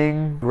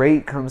everything,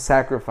 great comes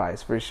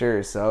sacrifice for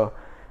sure. So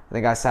I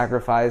think I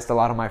sacrificed a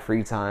lot of my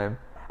free time.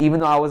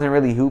 Even though I wasn't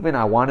really hooping,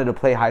 I wanted to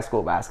play high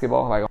school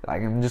basketball.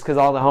 Like just because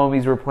all the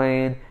homies were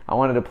playing, I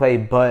wanted to play,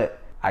 but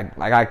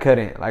I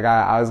couldn't. Like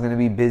I was gonna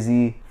be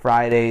busy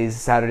Fridays,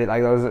 Saturdays,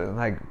 like those are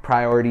like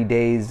priority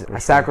days. I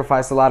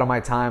sacrificed a lot of my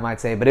time, I'd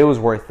say, but it was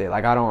worth it.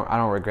 Like I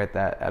don't regret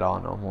that at all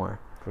no more.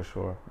 For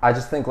sure. I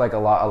just think like a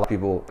lot of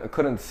people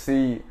couldn't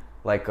see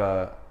like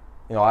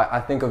I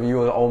think of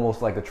you as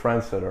almost like a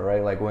trendsetter,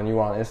 right? Like when you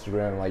were on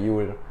Instagram, like you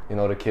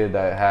were the kid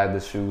that had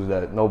the shoes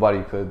that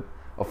nobody could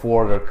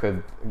afford or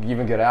could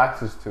even get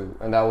access to,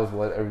 and that was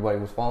what everybody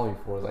was following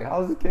for. It's like,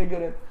 how's this kid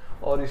getting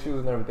all these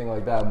shoes and everything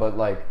like that? But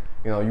like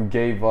you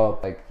gave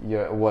up like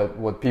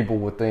what people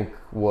would think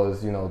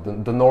was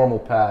the normal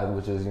path,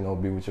 which is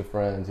be with your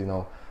friends,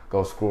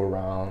 go screw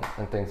around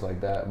and things like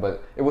that.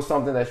 But it was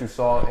something that you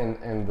saw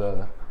in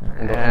the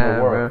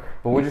work.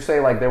 But would you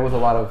say like there was a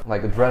lot of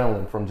like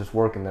adrenaline from just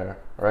working there,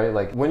 right?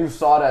 Like when you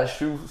saw that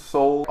shoe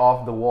sold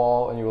off the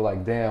wall and you were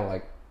like, damn,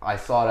 like I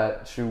saw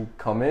that shoe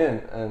come in,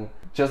 and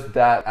just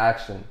that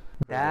action.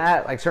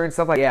 That, like certain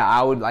stuff, like,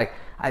 yeah,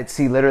 I'd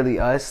see literally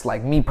us,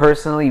 like me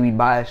personally, we'd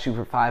buy a shoe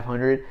for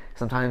 $500.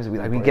 Sometimes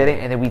we'd get it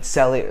and then we'd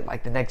sell it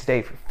like the next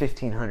day for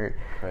 $1,500.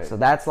 Right. So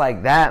that's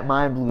like, that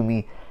mind blew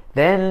me.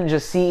 Then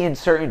just seeing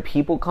certain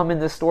people come in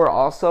the store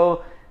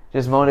also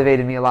just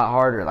motivated me a lot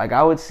harder. Like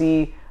I would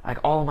see like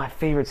all of my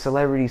favorite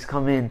celebrities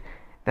come in,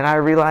 then I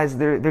realized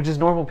they're just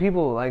normal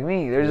people like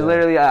me. They're just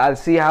literally, I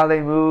see how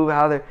they move,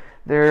 how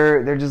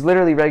they're just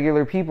literally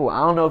regular people. I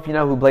don't know if you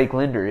know who Blake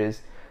Linder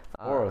is.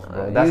 Of course,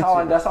 bro. That's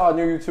how I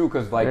knew you too,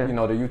 because like the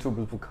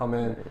YouTubers would come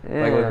in,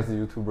 like as the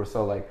YouTuber,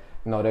 so like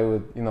they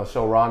would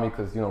show Rami,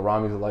 because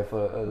Rami's the life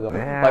of the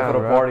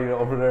party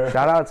over there.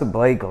 Shout out to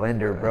Blake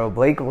Linder, bro.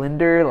 Blake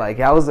Linder, like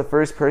that was the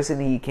first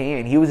person he came,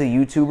 and he was a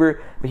YouTuber,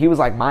 but he was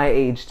like my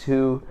age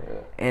too,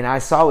 and I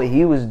saw what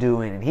he was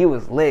doing, and he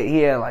was lit. He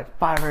had like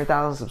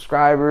 500,000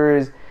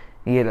 subscribers.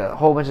 He had a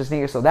whole bunch of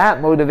sneakers, so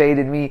that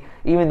motivated me,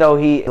 even though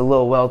he's a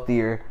little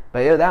wealthier.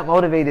 But that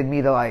motivated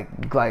me to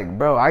like,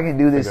 bro, I can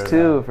do this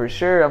too, for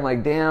sure. I'm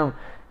like, damn,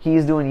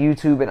 he's doing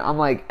YouTube, and I'm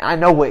like, I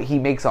know what he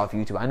makes off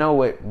YouTube. I know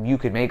what you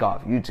could make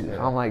off YouTube.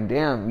 Yeah. I'm like,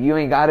 damn, you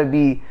ain't got to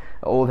be an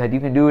old head. You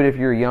can do it if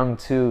you're young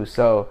too.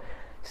 So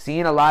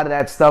seeing a lot of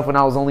that stuff when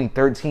I was only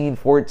 13,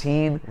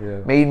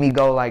 14 made me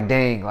go like,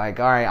 dang,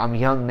 like, all right, I'm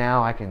young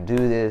now. I can do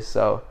this.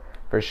 So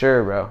for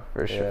sure, bro.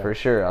 For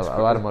sure.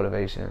 A lot of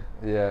motivation.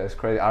 Yeah, it's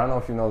crazy. I don't know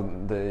if you know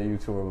the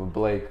YouTuber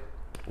Blake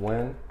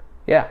Wynn.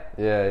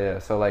 Yeah.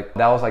 So like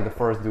that was like the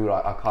first dude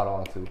I caught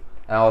on to, and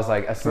I was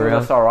like, as soon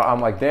as I saw, I'm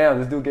like, damn,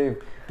 this dude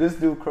gave this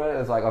dude credit.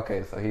 It's like,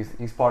 okay, so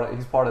he's part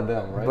of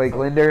them, right? Blake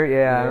Linder,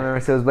 I remember.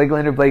 So it was Blake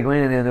Linder, Blake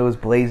Wynn, and then there was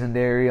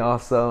Blazendary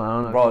also. I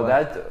don't know,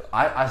 bro.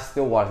 I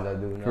still watch that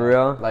dude now. For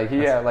real? Like he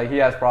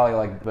has probably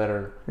like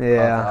better content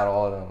out of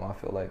all of them. I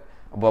feel like,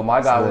 but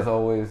my guy was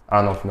always,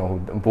 I don't know if you know who,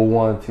 but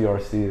one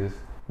TRC is.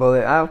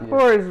 But of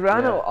course, bro.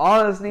 I know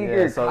all the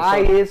sneakers.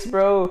 Caius,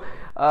 bro.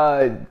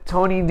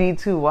 Tony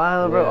D2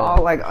 Wild, bro.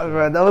 All like,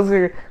 bro, those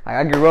are like,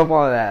 I grew up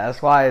on that.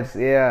 That's why it's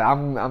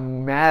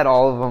I'm mad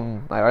all of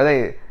them. Like, are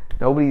they?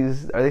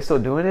 Are they still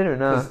doing it or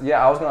not?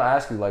 Yeah, I was gonna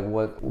ask you like,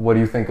 what do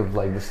you think of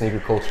like the sneaker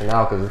culture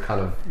now? Because it's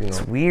kind of, you know,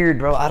 it's weird,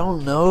 bro. I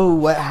don't know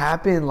what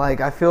happened. Like,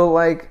 I feel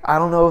like I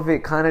don't know if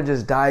it kind of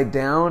just died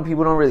down.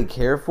 People don't really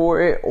care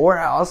for it, or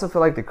I also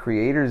feel like the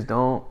creators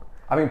don't.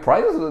 I mean,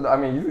 prices. I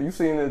mean, you've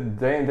seen it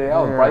day in day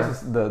out. Yeah.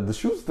 Prices, the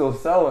shoes still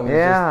selling.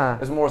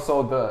 It's more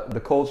so the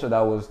culture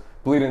that was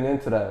bleeding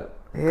into that.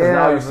 Because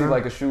now you see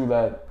like a shoe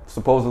that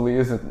supposedly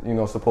isn't, you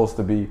know, supposed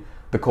to be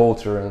the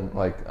culture, and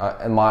like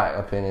in my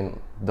opinion,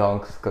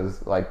 Dunks,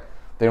 because like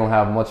they don't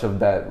have much of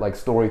that like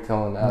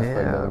storytelling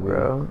aspect that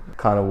we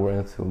kind of were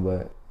into.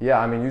 But yeah,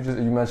 I mean,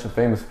 you mentioned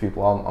famous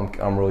people.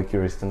 I'm really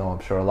curious to know.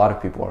 I'm sure a lot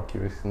of people are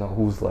curious to know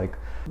who's like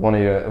one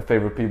of your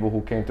favorite people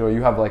who came through.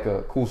 You have like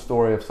a cool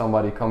story of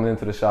somebody coming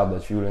into the shop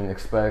that you didn't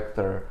expect,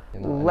 or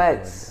you know.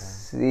 Let's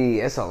see.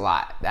 It's a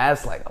lot.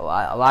 That's like a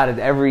lot. A lot of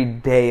every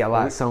day. A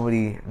lot.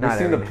 Somebody. We've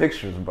seen the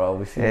pictures, bro.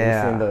 We've seen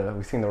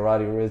the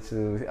Roddy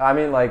Ricches. I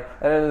mean, like at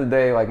the end of the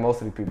day, like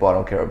most of the people I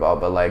don't care about,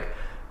 but like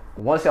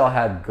once y'all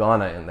had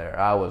Gunna in there,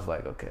 I was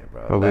like, okay,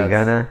 bro.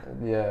 Gunna?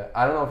 Yeah.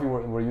 I don't know if you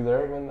were you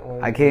there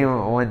when I came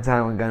one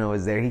time when Gunna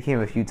was there. He came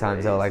a few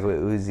times though, like with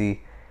Uzi.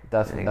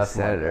 That's my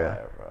guy, bro.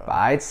 But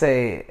I'd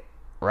say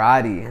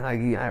Roddy,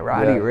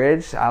 Roddy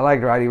Ricch. I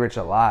liked Roddy Ricch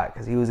a lot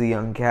because he was a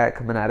young cat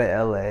coming out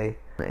of LA.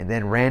 And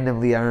then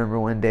randomly, I remember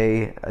one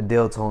day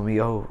Adil told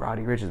me, "Oh,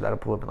 Roddy Ricch is about to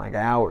pull up in like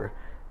an hour."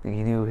 And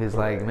he knew his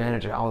like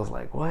manager. I was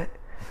like, "What?"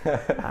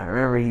 I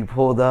remember he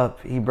pulled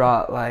up. He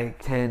brought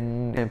like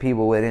 10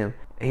 people with him.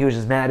 He was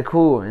just mad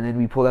cool. And then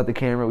we pulled out the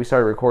camera. We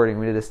started recording.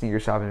 We did a sneaker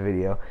shopping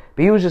video.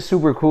 But he was just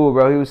super cool,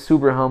 bro. He was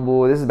super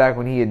humble. This is back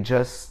when he had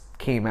just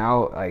came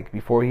out, like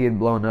before he had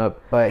blown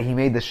up. But he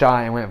made the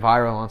shot and went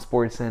viral on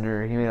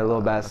SportsCenter. He made a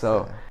little bad.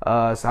 So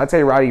I'd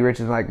say Roddy Ricch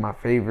is like my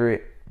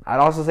favorite. I'd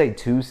also say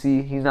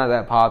 2C. He's not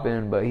that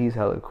poppin', but he's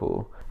hella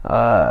cool.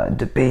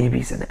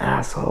 DaBaby's an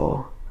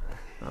asshole.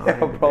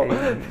 Yeah, bro.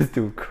 This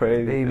dude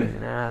crazy. DaBaby's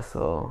an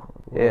asshole.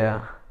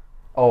 Yeah.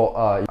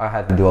 I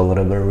had to do a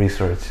little bit of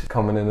research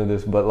coming into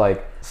this, but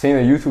like seeing a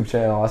YouTube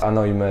channel, I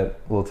know you met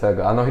Lil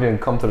Tecca. I know he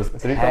didn't come to the.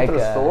 Did he come to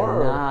the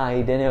store? Nah,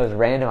 he didn't. It was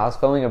random. I was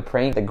filming a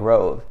prank at the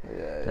Grove,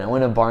 and I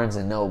went to Barnes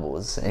and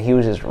Nobles, and he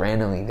was just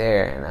randomly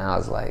there, and I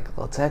was like,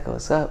 "Lil Tecca,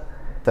 what's up?"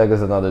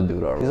 Tecca's another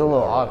dude already. He's a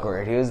little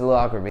awkward. He was a little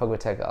awkward. I fuck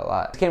with Tecca a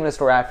lot. He came to the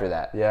store after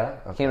that. Yeah?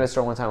 Okay. He came to the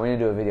store one time. We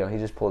didn't do a video. He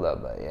just pulled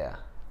up, but yeah.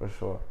 For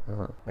sure.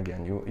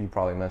 Again, you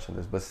probably mentioned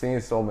this, but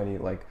seeing so many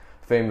like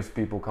famous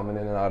people coming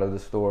in and out of the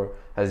store,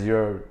 has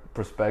your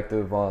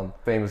perspective on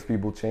famous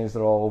people changed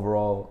at all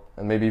overall?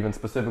 And maybe even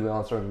specifically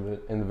on certain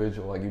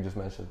individual, like you just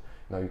mentioned,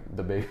 you know,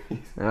 DaBaby.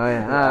 Oh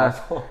yeah.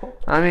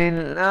 I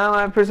mean, no,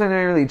 my perspective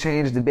didn't really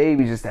change.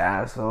 DaBaby's just an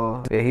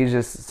asshole. Yeah, he's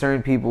just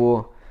certain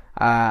people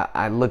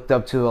I looked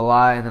up to a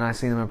lot, and then I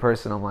seen them in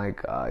person. I'm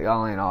like,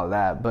 y'all ain't all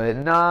that. But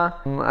nah,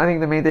 I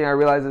think the main thing I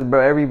realized is, bro,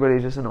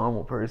 everybody's just a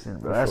normal person,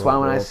 bro. That's why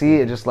when I see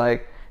it, just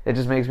like, it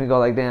just makes me go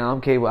like, damn,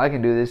 I'm capable. I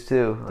can do this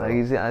too. Like,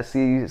 I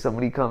see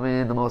somebody come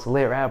in, the most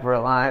lit rapper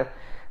alive.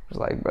 It's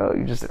like, bro,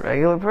 you're just a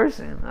regular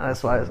person.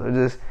 That's why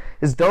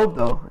it's dope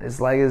though. It's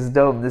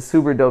dope. It's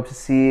super dope to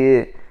see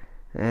it.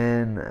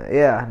 And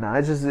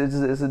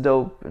it's a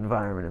dope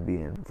environment to be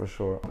in. For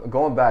sure.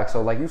 Going back,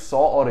 so like you saw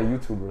all the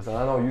YouTubers, and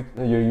I know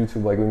your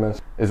YouTube, like we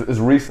mentioned, is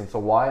recent. So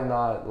why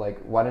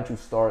didn't you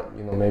start?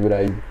 You know, maybe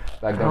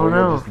back then we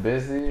were just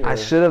busy. Or? I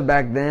should have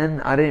back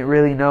then. I didn't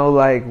really know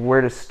like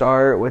where to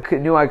start.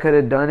 Knew I could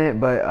have done it,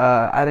 but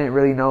I didn't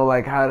really know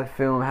like how to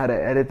film, how to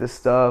edit the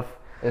stuff.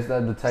 Is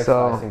that the text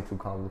seemed too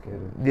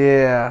complicated?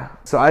 Yeah.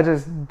 So I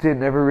just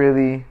didn't ever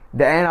really.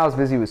 And I was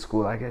busy with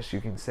school, I guess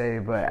you can say.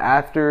 But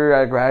after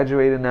I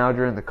graduated now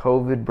during the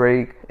COVID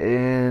break,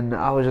 and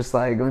I was just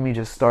like, let me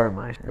just start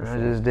my shit. I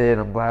just did.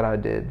 I'm glad I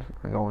did.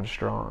 I'm going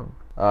strong.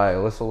 All right,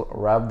 let's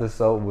wrap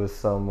this up with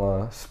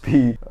some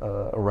speed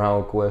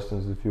round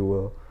questions, if you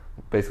will.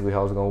 Basically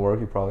how it's going to work,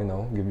 you probably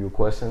know. Give you a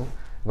question,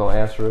 I'm going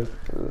to answer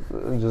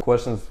it. Just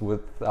questions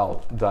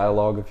without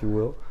dialogue, if you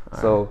will.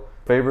 So,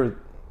 favorite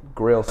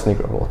Grail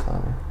sneaker of all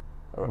time?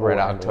 Red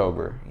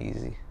October,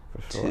 easy.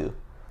 For sure. 2.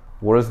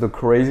 What is the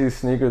craziest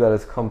sneaker that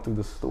has come through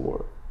the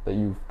store that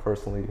you've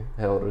personally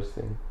held or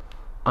seen?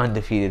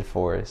 Undefeated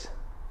Forest.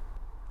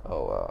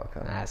 Oh wow,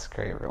 okay. That's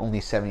crazy. Only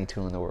 72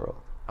 in the world.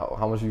 Oh,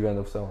 how much did you end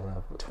up selling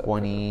that for?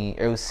 20.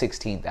 It was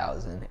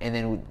 16,000, and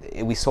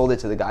then we sold it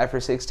to the guy for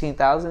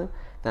 16,000.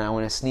 Then I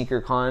went to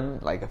Sneaker Con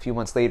like a few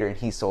months later, and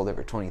he sold it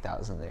for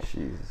 20,000 there.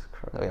 Jesus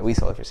Christ. Oh, yeah, we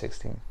sold it for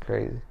 16.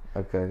 Crazy.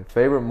 Okay.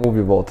 Favorite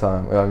movie of all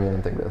time? I mean, I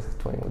don't think that's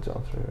 21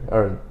 Jump Street.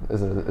 Or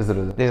is it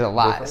a... There's a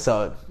lot. Different?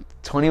 So,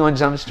 21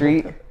 Jump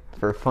Street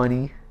for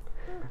funny.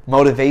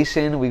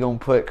 Motivation, we gonna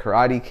put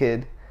Karate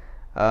Kid.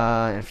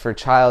 And for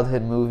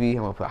childhood movie,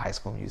 I'm gonna put High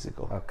School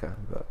Musical. Okay.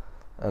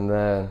 And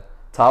then,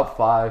 top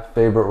 5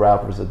 favorite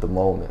rappers at the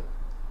moment.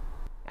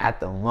 At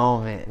the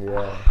moment.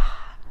 Yeah.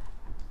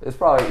 It's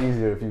probably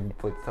easier if you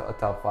put a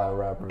top 5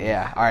 rappers.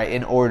 Yeah. All right.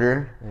 In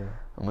order. Yeah.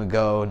 I'm gonna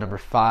go number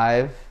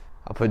 5.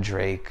 I'll put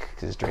Drake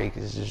because Drake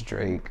is just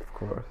Drake. Of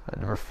course.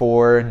 Number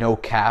 4, No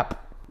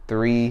Cap.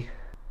 3,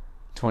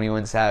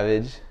 21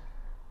 Savage.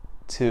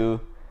 2,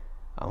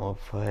 I'm gonna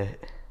put.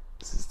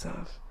 This is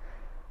tough.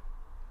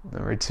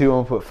 Number 2,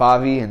 I'm gonna put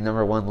Favi, and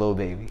number 1, Lil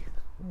Baby.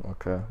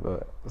 Okay,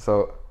 but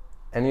so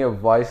any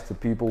advice to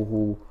people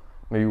who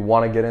maybe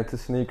want to get into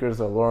sneakers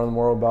or learn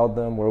more about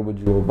them? Where would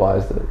you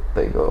advise that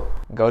they go?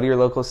 Go to your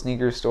local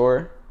sneaker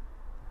store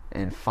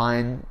and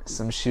find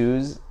some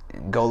shoes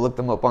and go look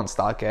them up on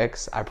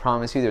StockX. I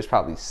promise you, there's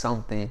probably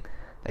something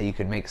that you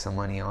could make some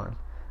money on.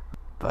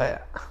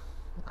 But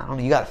I don't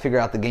know. You got to figure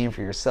out the game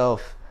for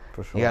yourself.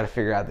 For sure. You got to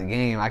figure out the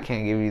game. I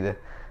can't give you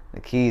the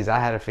keys. I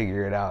had to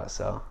figure it out.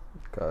 So.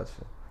 Gotcha.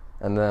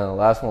 And then the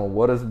last one,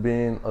 what does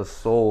being a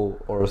soul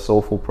or a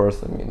soulful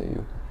person mean to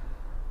you?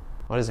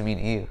 What does it mean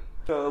to you?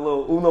 A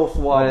little Uno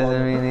swap. What does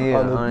it mean to you?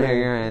 I want to hear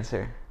your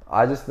answer.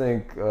 I just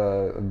think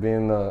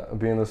being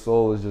a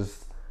soul is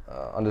just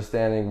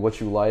understanding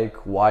what you like,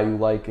 why you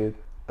like it,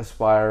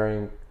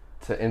 aspiring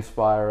to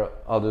inspire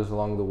others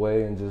along the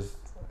way, and just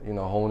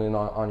hone in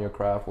on your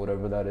craft,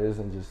 whatever that is,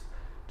 and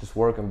just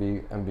work and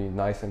be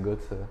nice and good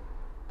to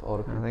all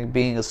the people. I think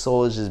being a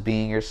soul is just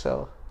being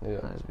yourself. Yeah,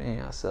 just being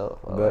yourself.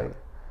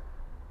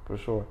 For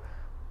sure.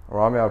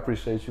 Rami, I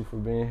appreciate you for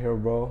being here,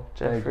 bro.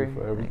 Jeffrey, thank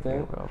you for everything.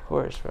 Thank you, bro. Of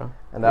course, bro.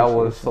 And that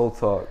was Soul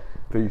Talk.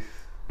 Peace.